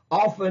was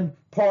often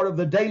part of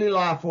the daily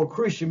life for a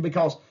Christian,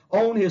 because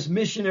on his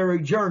missionary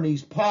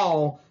journeys,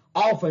 Paul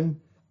often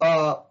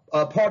part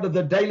of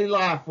the daily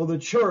life for the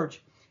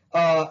church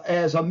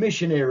as a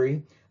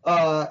missionary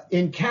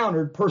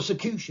encountered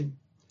persecution.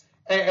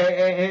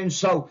 And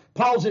so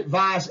Paul's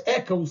advice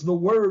echoes the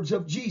words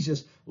of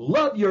Jesus.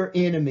 Love your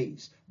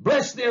enemies.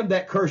 Bless them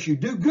that curse you.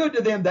 Do good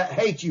to them that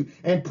hate you.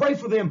 And pray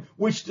for them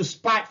which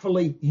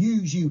despitefully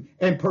use you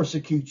and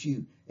persecute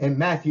you. In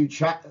Matthew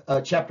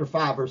chapter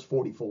 5, verse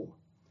 44.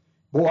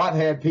 Boy, I've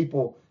had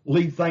people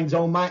leave things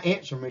on my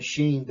answer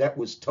machine that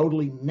was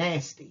totally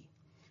nasty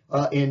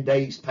in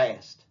days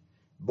past.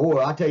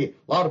 Boy, I tell you,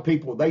 a lot of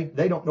people, they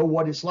don't know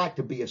what it's like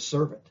to be a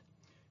servant.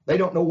 They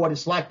don't know what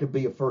it's like to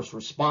be a first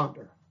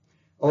responder.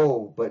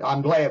 Oh, but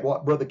I'm glad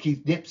what Brother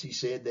Keith Dempsey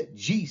said, that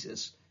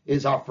Jesus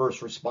is our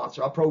first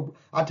responder.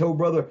 I told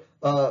Brother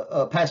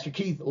Pastor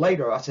Keith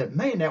later, I said,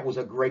 man, that was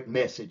a great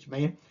message,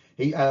 man.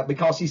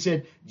 Because he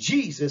said,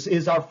 Jesus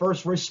is our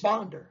first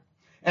responder.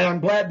 And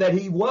I'm glad that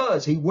he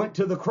was. He went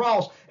to the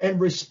cross and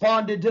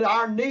responded to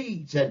our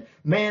needs. And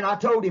man, I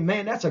told him,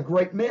 man, that's a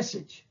great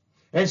message.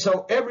 And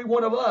so every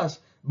one of us,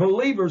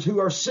 believers who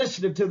are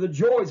sensitive to the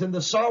joys and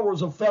the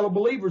sorrows of fellow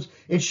believers,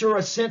 ensure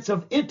a sense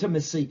of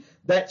intimacy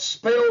that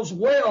spells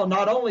well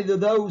not only to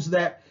those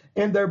that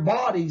in their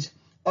bodies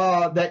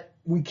that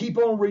we keep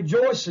on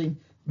rejoicing,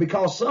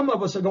 because some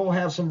of us are going to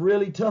have some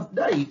really tough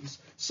days.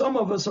 Some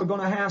of us are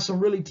going to have some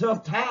really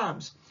tough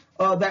times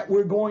that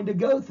we're going to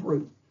go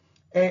through.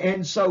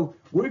 And so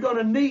we're going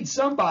to need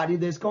somebody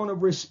that's going to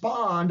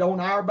respond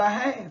on our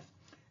behalf.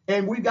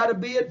 And we've got to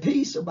be at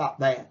peace about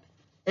that.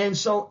 And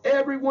so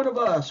every one of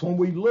us, when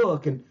we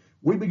look and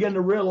we begin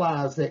to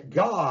realize that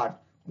God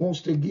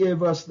wants to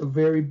give us the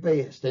very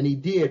best, and he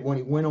did when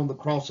he went on the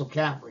cross of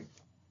Calvary.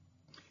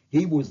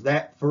 He was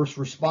that first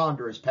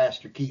responder, as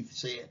Pastor Keith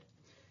said.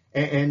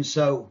 And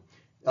so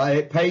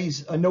it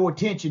pays no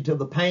attention to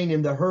the pain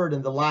and the hurt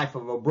in the life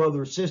of a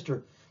brother or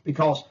sister,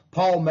 because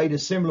Paul made a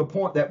similar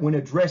point that when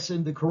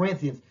addressing the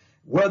Corinthians,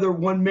 whether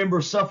one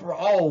member suffer,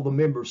 all the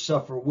members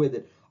suffer with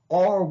it.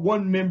 Or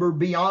one member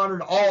be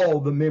honored, all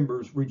the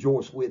members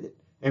rejoice with it.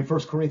 In 1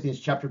 Corinthians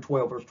chapter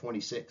 12, verse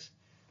 26.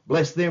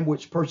 Bless them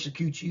which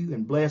persecute you,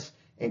 and bless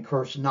and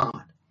curse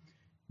not.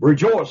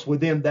 Rejoice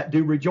with them that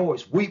do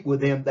rejoice. Weep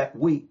with them that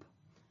weep.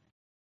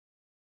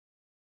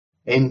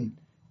 And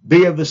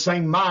be of the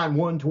same mind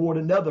one toward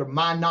another.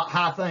 Mind not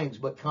high things,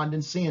 but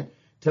condescend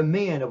to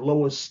men of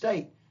low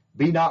estate.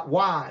 Be not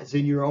wise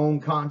in your own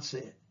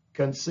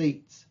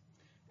conceits.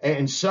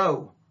 And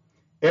so,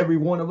 every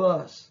one of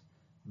us,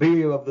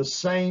 be of the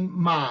same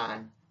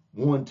mind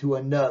one to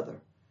another.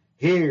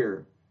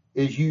 Here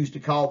is used to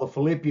call the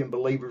Philippian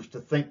believers to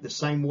think the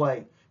same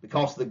way,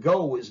 because the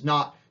goal is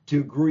not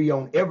to agree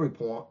on every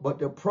point, but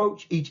to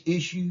approach each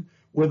issue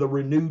with a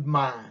renewed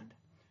mind,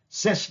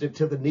 sensitive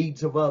to the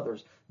needs of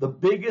others. The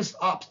biggest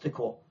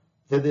obstacle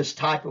to this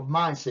type of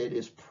mindset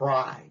is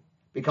pride,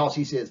 because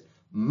he says,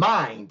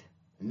 mind,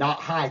 not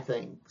high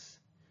things.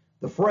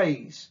 The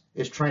phrase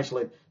is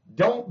translated,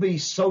 don't be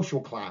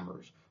social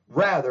climbers.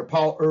 Rather,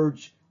 Paul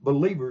urged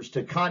believers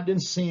to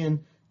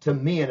condescend to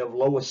men of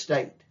low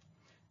estate.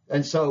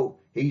 And so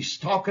he's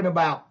talking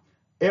about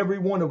every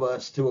one of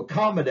us to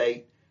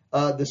accommodate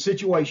the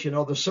situation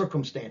or the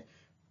circumstance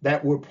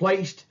that we're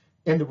placed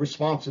in the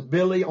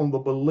responsibility on the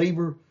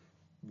believer,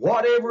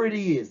 whatever it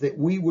is, that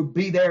we would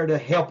be there to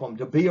help them,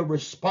 to be a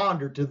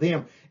responder to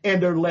them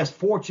in their less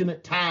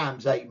fortunate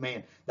times,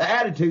 amen. The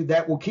attitude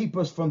that will keep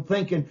us from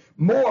thinking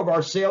more of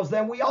ourselves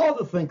than we ought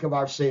to think of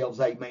ourselves,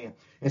 amen.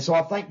 And so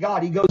I thank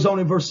God. He goes on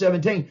in verse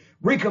 17,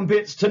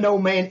 recompense to no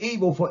man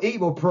evil for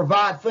evil,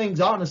 provide things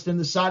honest in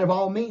the sight of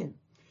all men.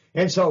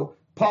 And so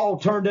Paul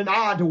turned an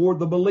eye toward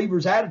the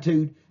believer's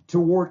attitude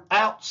toward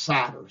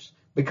outsiders,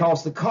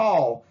 because the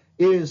call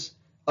is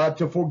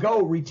to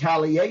forego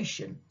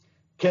retaliation.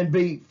 Can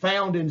be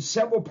found in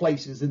several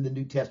places in the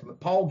New Testament.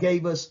 Paul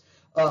gave us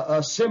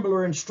a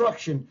similar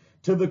instruction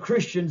to the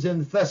Christians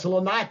in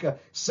Thessalonica.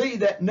 See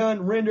that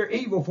none render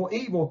evil for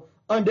evil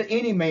unto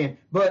any man,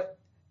 but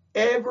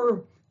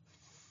ever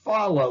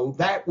follow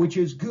that which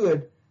is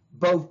good,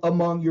 both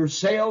among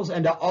yourselves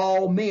and to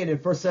all men, in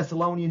 1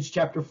 Thessalonians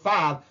chapter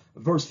 5,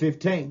 verse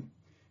 15.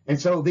 And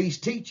so these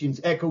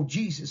teachings echo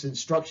Jesus'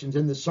 instructions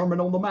in the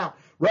Sermon on the Mount.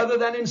 Rather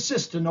than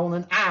insisting on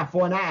an eye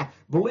for an eye,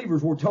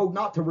 believers were told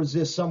not to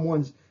resist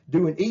someone's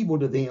doing evil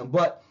to them.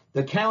 But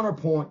the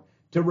counterpoint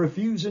to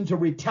refusing to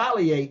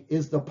retaliate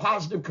is the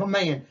positive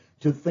command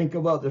to think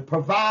of others.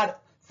 Provide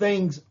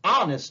things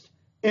honest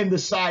in the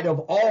sight of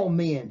all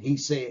men, he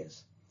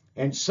says.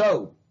 And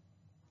so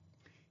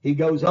he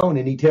goes on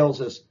and he tells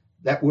us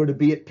that we're to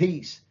be at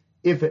peace,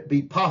 if it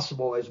be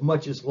possible, as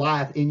much as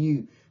lieth in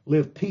you,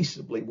 live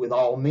peaceably with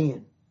all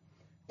men.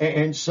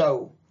 And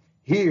so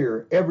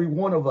here, every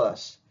one of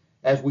us,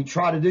 as we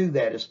try to do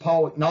that, as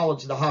Paul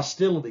acknowledged the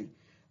hostility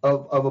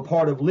of a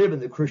part of living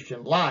the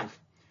Christian life,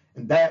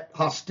 and that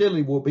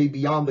hostility will be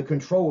beyond the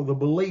control of the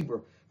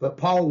believer. But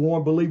Paul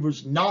warned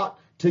believers not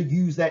to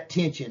use that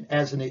tension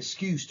as an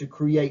excuse to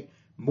create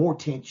more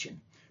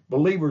tension.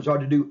 Believers are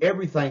to do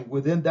everything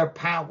within their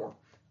power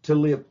to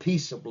live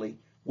peaceably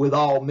with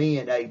all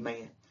men,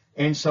 amen.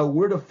 And so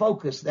we're to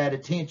focus that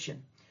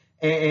attention.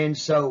 And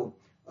so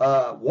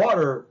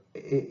water,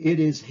 it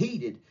is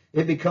heated.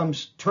 It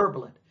becomes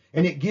turbulent.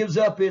 and it gives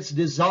up its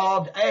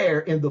dissolved air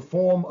in the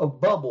form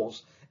of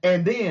bubbles.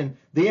 And then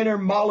the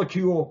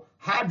intermolecule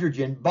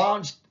hydrogen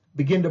bonds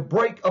begin to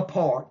break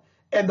apart,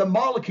 and the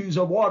molecules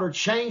of water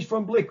change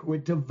from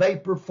liquid to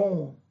vapor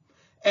form.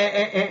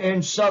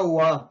 And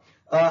so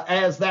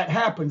as that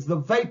happens, the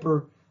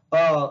vapor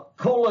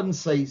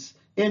condensates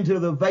into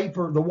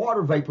the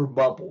water vapor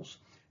bubbles,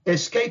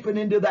 escaping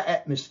into the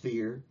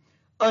atmosphere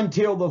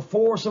until the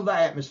force of the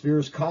atmosphere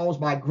is caused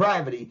by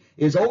gravity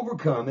is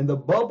overcome and the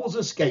bubbles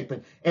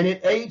escaping, and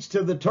it aids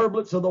to the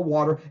turbulence of the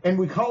water. And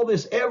we call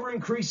this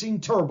ever-increasing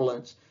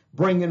turbulence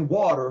bringing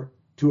water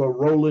to a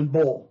rolling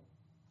boil.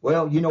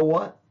 Well, you know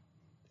what?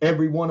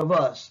 Every one of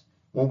us,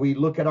 when we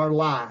look at our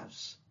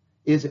lives,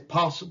 is it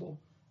possible,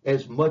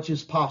 as much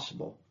as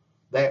possible,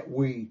 that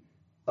we,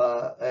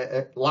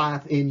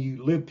 life in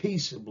you, live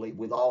peaceably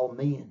with all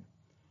men?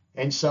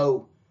 And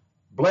so,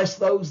 bless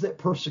those that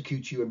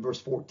persecute you, in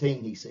verse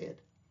 14, he said.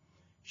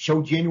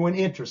 Show genuine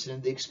interest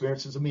in the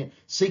experiences of men.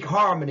 Seek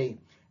harmony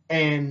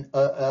and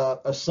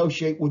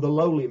associate with the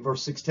lowly, in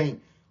verse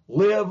 16.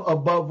 Live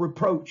above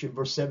reproach, in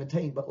verse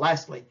 17. But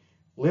lastly,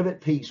 live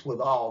at peace with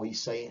all, he's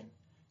saying.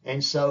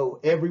 And so,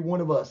 every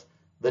one of us,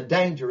 the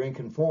danger in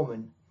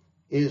conforming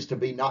is to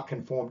be not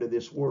conformed to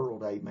this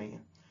world,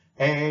 amen.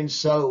 And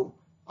so,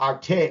 our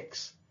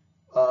text,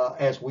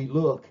 as we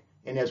look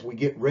and as we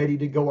get ready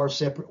to go our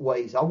separate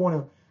ways, I want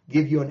to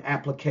give you an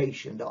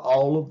application to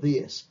all of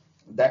this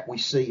that we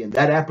see. And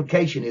that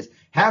application is,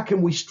 how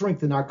can we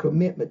strengthen our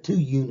commitment to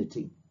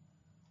unity?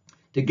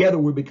 Together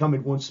we're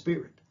becoming one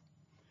spirit.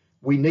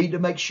 We need to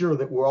make sure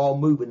that we're all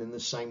moving in the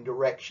same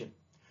direction.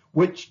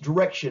 Which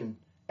direction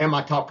am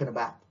I talking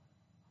about?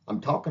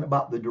 I'm talking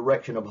about the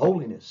direction of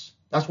holiness.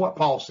 That's what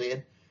Paul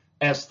said.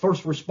 As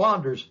first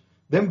responders,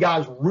 them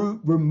guys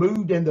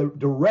moved in the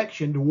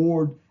direction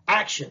toward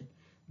action.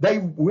 They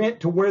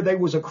went to where there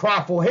was a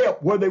cry for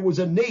help, where there was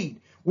a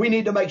need. We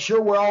need to make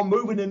sure we're all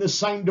moving in the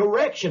same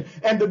direction.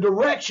 And the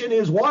direction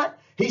is what?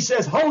 He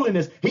says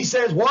holiness. He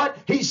says what?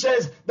 He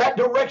says that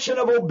direction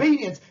of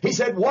obedience. He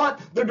said what?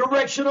 The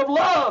direction of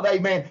love.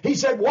 Amen. He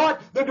said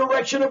what? The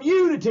direction of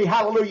unity.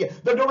 Hallelujah.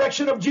 The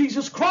direction of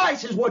Jesus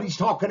Christ is what he's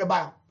talking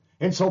about.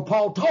 And so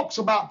Paul talks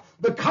about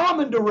the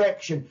common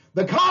direction,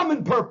 the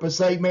common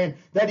purpose, amen,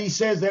 that he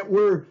says that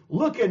we're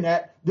looking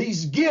at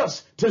these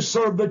gifts to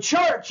serve the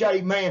church,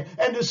 amen,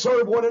 and to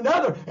serve one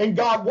another. And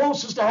God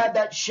wants us to have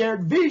that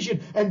shared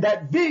vision, and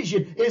that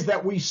vision is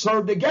that we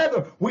serve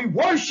together. We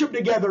worship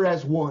together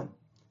as one.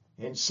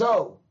 And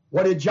so,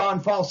 what did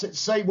John Fawcett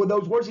say with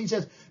those words? He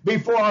says,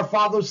 before our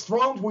Father's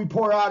thrones, we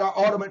pour out our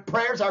ultimate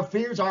prayers, our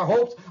fears, our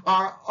hopes,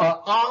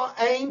 our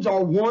aims,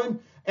 our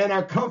one, and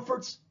our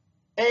comforts,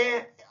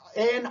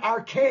 and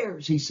our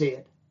cares, he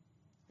said.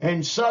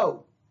 And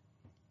so,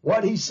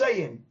 what he's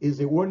saying is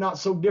that we're not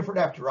so different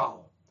after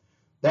all.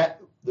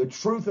 That the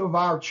truth of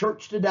our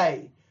church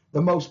today,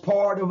 the most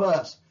part of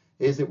us,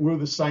 is that we're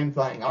the same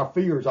thing. Our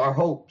fears, our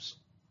hopes,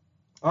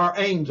 our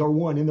aims are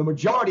one. And the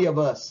majority of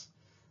us,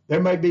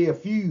 there may be a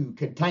few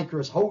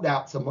cantankerous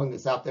holdouts among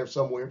us out there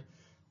somewhere,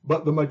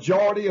 but the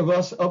majority of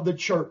us of the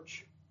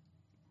church,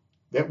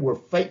 that we're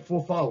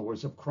faithful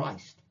followers of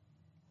Christ,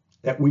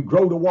 that we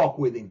grow to walk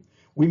with him.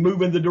 We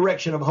move in the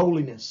direction of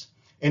holiness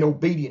and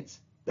obedience,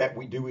 that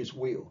we do his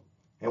will.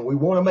 And we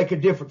want to make a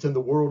difference in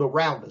the world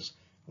around us.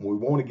 And we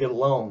want to get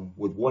along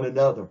with one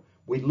another.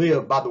 We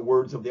live by the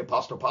words of the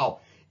Apostle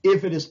Paul.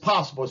 If it is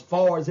possible, as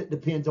far as it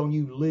depends on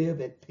you,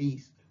 live at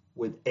peace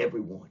with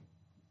everyone.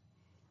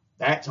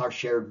 That's our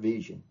shared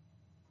vision.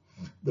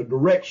 The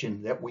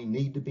direction that we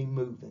need to be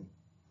moving.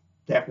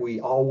 That we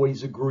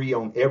always agree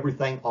on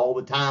everything all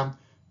the time.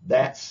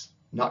 That's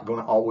not going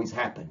to always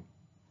happen.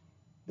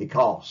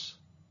 Because,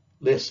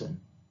 listen,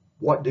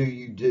 what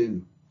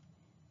do?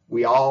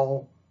 We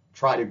all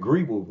try to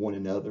agree with one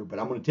another, but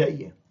I'm going to tell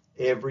you,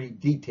 every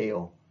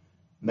detail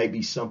may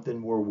be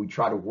something where we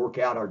try to work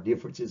out our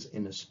differences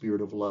in the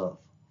spirit of love.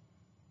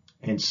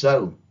 And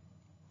so,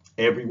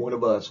 every one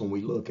of us, when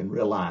we look and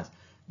realize,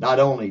 not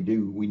only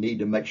do we need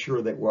to make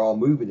sure that we're all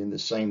moving in the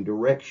same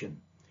direction,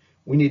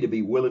 we need to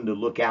be willing to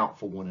look out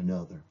for one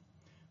another.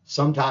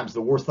 Sometimes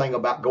the worst thing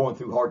about going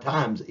through hard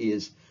times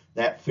is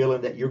that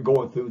feeling that you're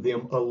going through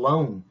them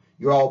alone.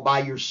 You're all by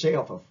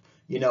yourself.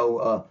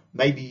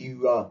 Maybe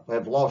you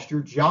have lost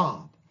your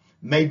job.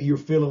 Maybe you're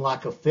feeling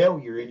like a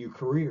failure in your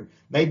career.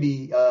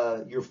 Maybe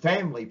your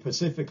family,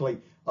 specifically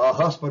a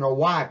husband or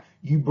wife,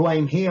 you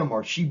blame him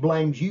or she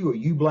blames you or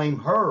you blame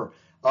her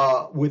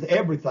with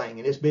everything.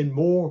 And it's been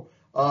more,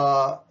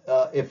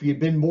 if you'd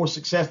been more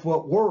successful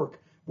at work,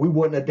 we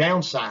wouldn't have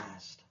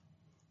downsized.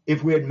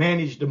 If we had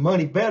managed the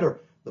money better,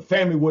 the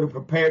family would have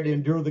prepared to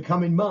endure the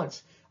coming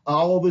months.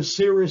 All the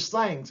serious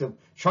things of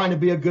trying to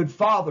be a good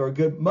father, a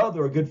good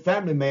mother, a good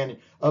family man,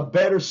 a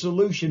better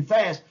solution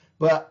fast.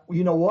 But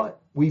you know what?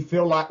 We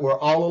feel like we're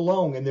all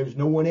alone and there's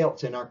no one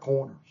else in our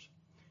corners.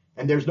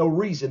 And there's no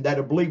reason that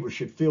a believer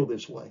should feel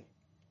this way.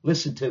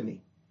 Listen to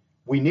me.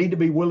 We need to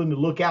be willing to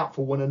look out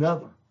for one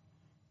another.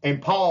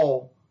 And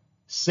Paul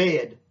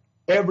said,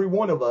 every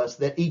one of us,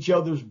 that each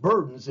other's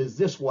burdens is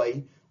this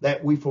way,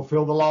 that we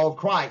fulfill the law of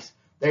Christ.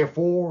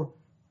 Therefore,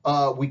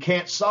 we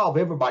can't solve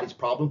everybody's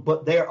problems,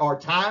 but there are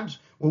times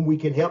when we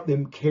can help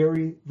them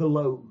carry the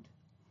load.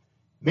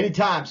 Many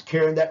times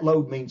carrying that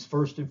load means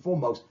first and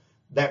foremost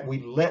that we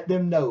let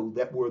them know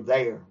that we're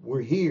there,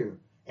 we're here,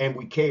 and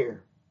we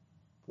care.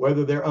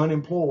 Whether they're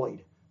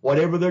unemployed,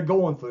 whatever they're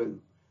going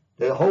through,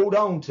 to hold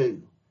on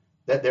to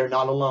that they're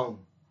not alone.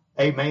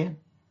 Amen.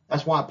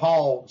 That's why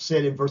Paul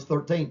said in verse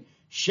 13,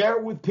 share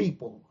with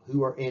people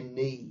who are in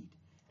need.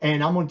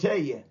 And I'm going to tell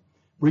you,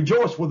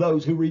 rejoice with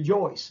those who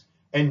rejoice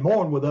and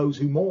mourn with those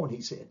who mourn,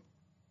 he said.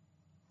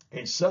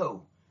 And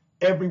so,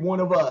 every one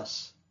of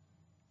us,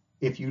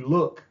 if you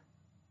look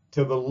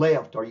to the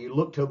left or you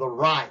look to the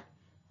right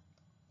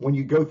when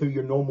you go through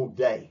your normal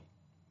day,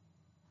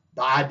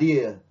 the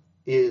idea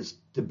is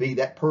to be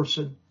that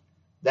person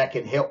that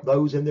can help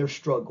those in their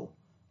struggle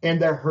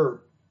and their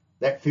hurt,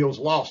 that feels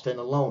lost and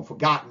alone,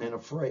 forgotten and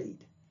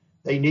afraid.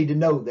 They need to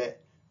know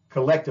that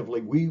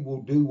collectively we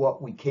will do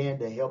what we can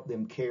to help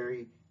them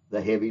carry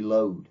the heavy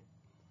load.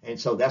 And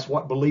so that's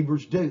what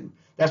believers do.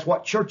 That's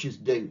what churches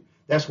do.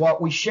 That's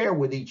what we share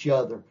with each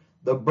other,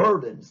 the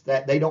burdens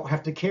that they don't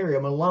have to carry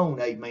them alone.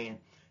 Amen.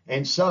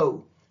 And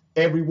so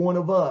every one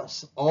of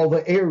us, all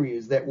the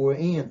areas that we're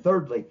in,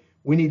 thirdly,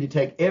 we need to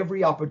take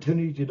every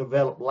opportunity to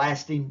develop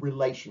lasting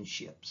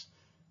relationships.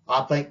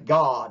 I thank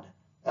God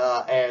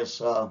as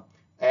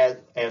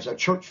a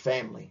church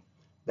family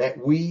that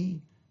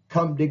we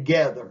come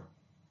together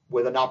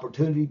with an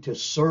opportunity to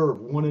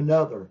serve one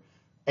another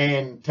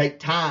and take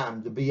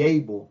time to be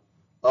able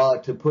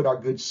to put our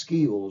good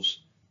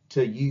skills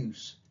to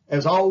use.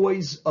 There's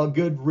always a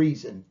good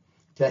reason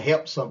to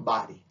help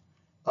somebody,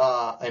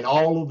 and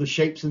all of the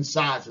shapes and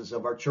sizes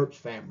of our church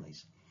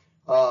families,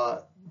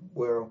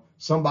 where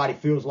somebody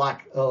feels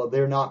like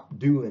they're not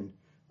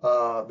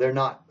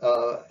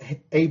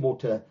able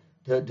to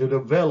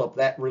develop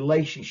that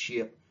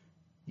relationship.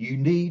 You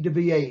need to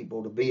be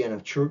able to be in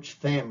a church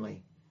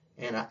family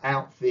and an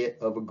outfit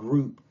of a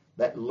group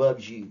that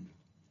loves you.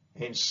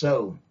 And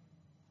so,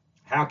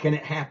 how can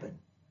it happen?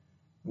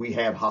 We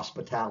have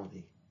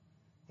hospitality.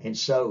 And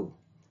so,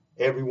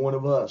 every one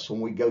of us,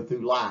 when we go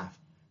through life,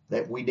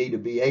 that we need to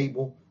be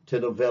able to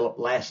develop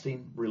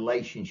lasting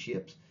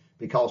relationships.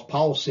 Because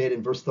Paul said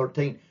in verse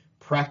 13,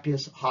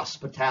 practice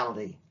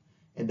hospitality.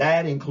 And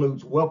that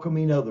includes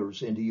welcoming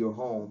others into your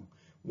home,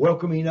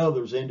 welcoming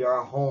others into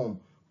our home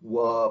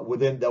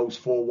within those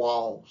four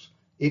walls.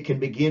 It can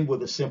begin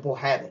with a simple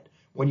habit.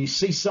 When you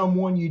see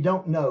someone you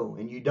don't know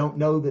and you don't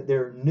know that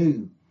they're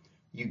new,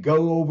 you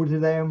go over to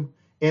them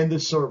in the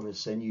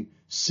service and you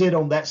sit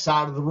on that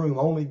side of the room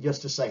only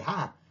just to say,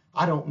 hi,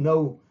 I don't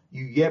know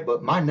you yet,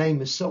 but my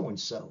name is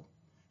so-and-so.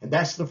 And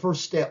that's the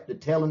first step to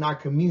telling our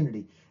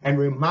community and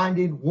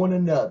reminding one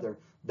another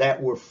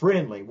that we're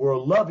friendly, we're a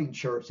loving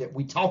church, that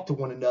we talk to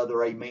one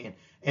another, amen,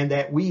 and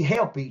that we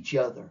help each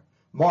other.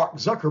 Mark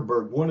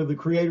Zuckerberg, one of the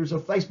creators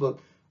of Facebook,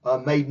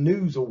 made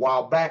news a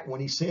while back when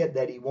he said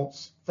that he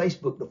wants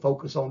Facebook to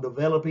focus on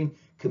developing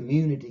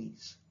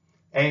communities.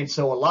 And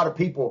so a lot of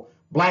people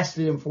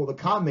blasted him for the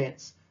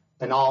comments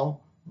and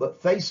all,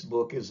 but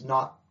Facebook is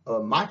not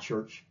my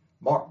church.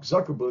 Mark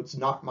Zuckerberg's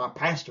not my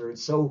pastor and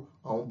so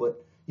on.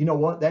 But you know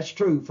what? That's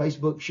true.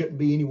 Facebook shouldn't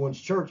be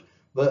anyone's church.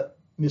 But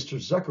Mr.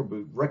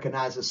 Zuckerberg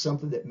recognizes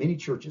something that many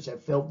churches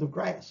have failed to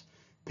grasp.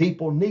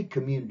 People need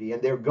community,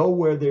 and they'll go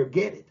where they'll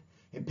get it.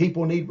 And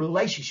people need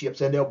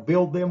relationships, and they'll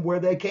build them where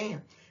they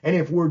can. And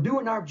if we're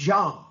doing our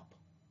job,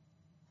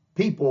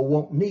 people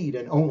won't need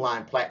an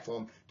online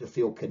platform to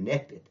feel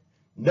connected.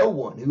 No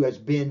one who has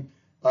been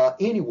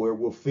anywhere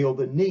will feel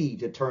the need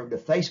to turn to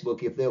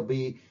Facebook if they'll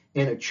be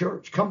in a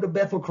church. Come to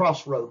Bethel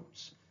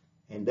Crossroads,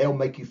 and they'll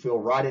make you feel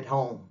right at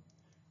home,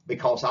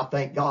 because I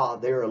thank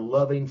God they're a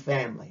loving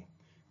family.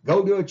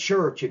 Go to a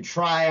church and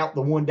try out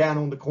the one down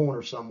on the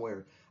corner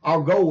somewhere.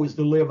 Our goal is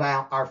to live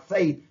out our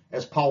faith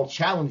as Paul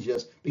challenged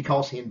us,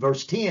 because in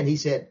verse 10 he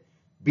said,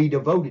 be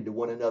devoted to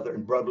one another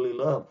in brotherly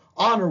love.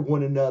 Honor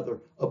one another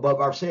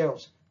above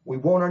ourselves. We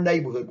want our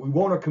neighborhood. We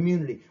want our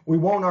community. We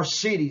want our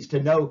cities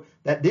to know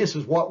that this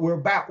is what we're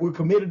about. We're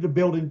committed to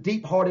building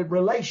deep-hearted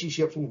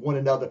relationships with one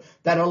another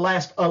that'll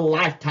last a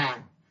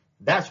lifetime.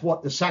 That's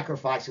what the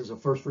sacrifices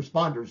of first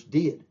responders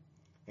did.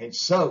 And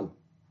so,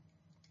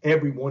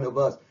 every one of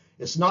us,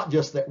 it's not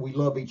just that we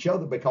love each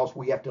other because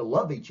we have to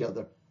love each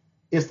other.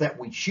 It's that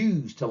we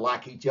choose to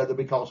like each other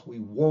because we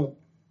want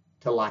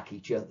to like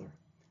each other.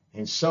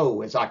 And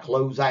so, as I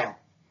close out,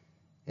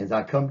 as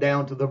I come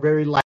down to the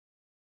very last,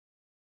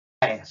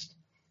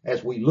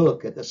 as we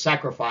look at the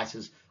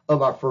sacrifices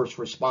of our first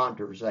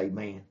responders,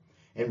 amen,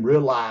 and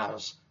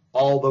realize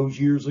all those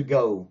years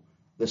ago,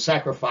 the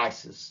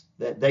sacrifices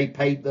that they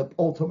paid the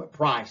ultimate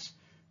price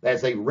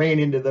as they ran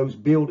into those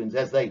buildings,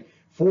 as they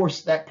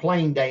forced that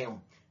plane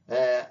down,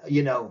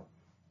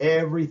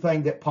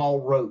 everything that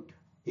Paul wrote,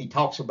 he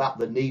talks about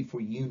the need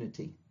for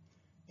unity,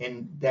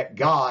 and that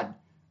God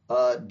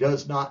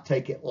does not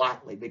take it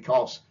lightly,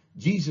 because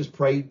Jesus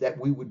prayed that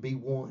we would be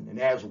one, and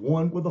as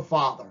one with the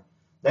Father,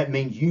 that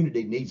means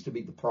unity needs to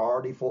be the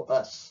priority for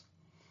us.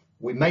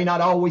 We may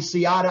not always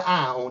see eye to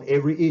eye on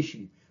every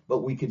issue,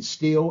 but we can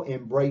still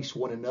embrace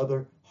one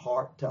another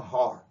heart to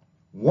heart.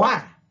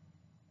 Why?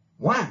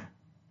 Why?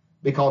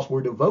 Because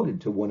we're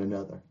devoted to one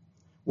another.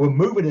 We're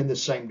moving in the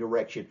same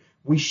direction.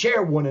 We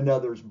share one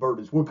another's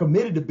burdens. We're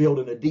committed to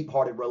building a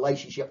deep-hearted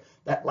relationship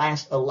that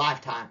lasts a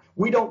lifetime.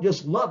 We don't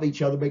just love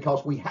each other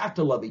because we have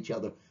to love each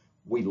other.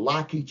 We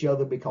like each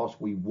other because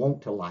we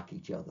want to like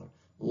each other.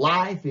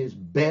 Life is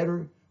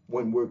better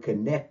when we're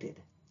connected.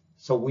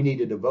 So we need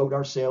to devote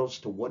ourselves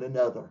to one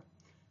another.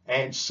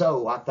 And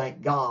so I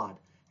thank God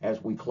as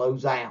we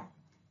close out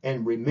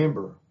and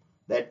remember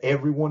that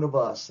every one of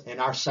us in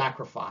our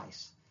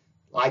sacrifice,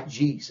 like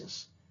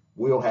Jesus,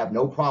 will have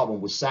no problem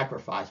with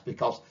sacrifice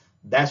because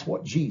that's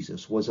what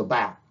Jesus was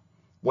about.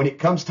 When it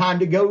comes time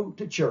to go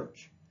to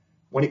church,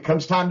 when it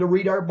comes time to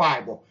read our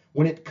Bible,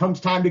 when it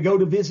comes time to go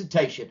to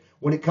visitation,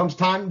 when it comes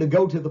time to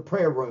go to the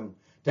prayer room,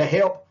 to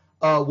help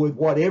with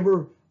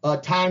whatever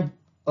time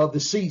of the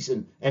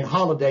season and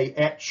holiday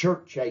at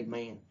church,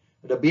 amen,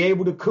 to be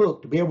able to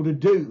cook, to be able to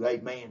do,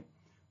 amen.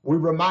 We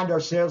remind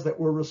ourselves that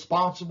we're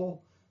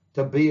responsible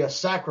to be a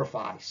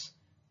sacrifice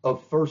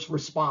of first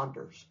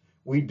responders.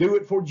 We do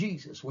it for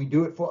Jesus. We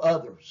do it for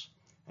others.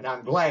 And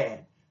I'm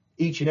glad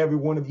each and every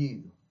one of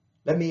you.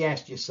 Let me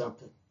ask you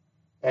something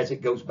as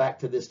it goes back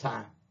to this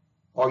time.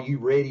 Are you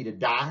ready to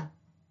die,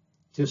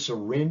 to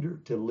surrender,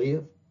 to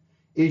live?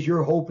 Is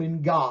your hope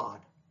in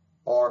God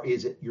or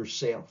is it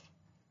yourself?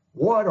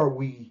 What are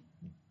we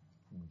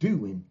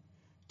doing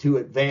to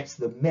advance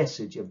the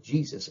message of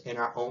Jesus in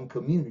our own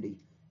community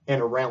and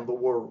around the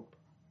world?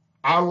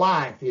 Our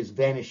life is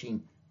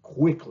vanishing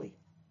quickly.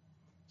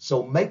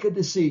 So make a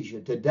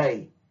decision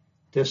today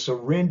to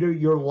surrender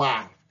your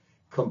life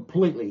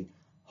completely,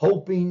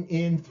 hoping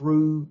in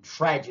through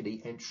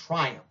tragedy and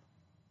triumph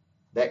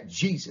that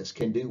Jesus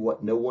can do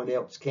what no one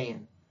else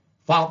can.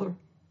 Father,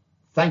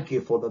 thank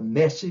you for the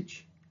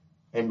message.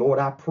 And Lord,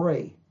 I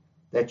pray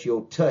that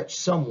you'll touch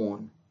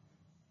someone,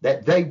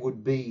 that they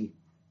would be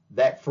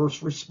that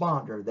first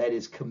responder that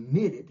is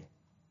committed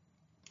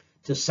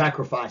to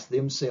sacrifice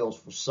themselves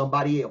for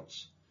somebody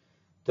else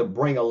to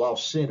bring a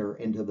lost sinner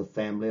into the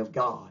family of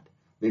God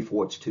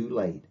before it's too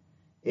late.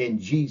 In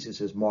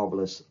Jesus'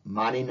 marvelous,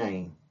 mighty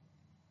name,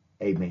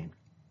 amen.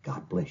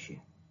 God bless you.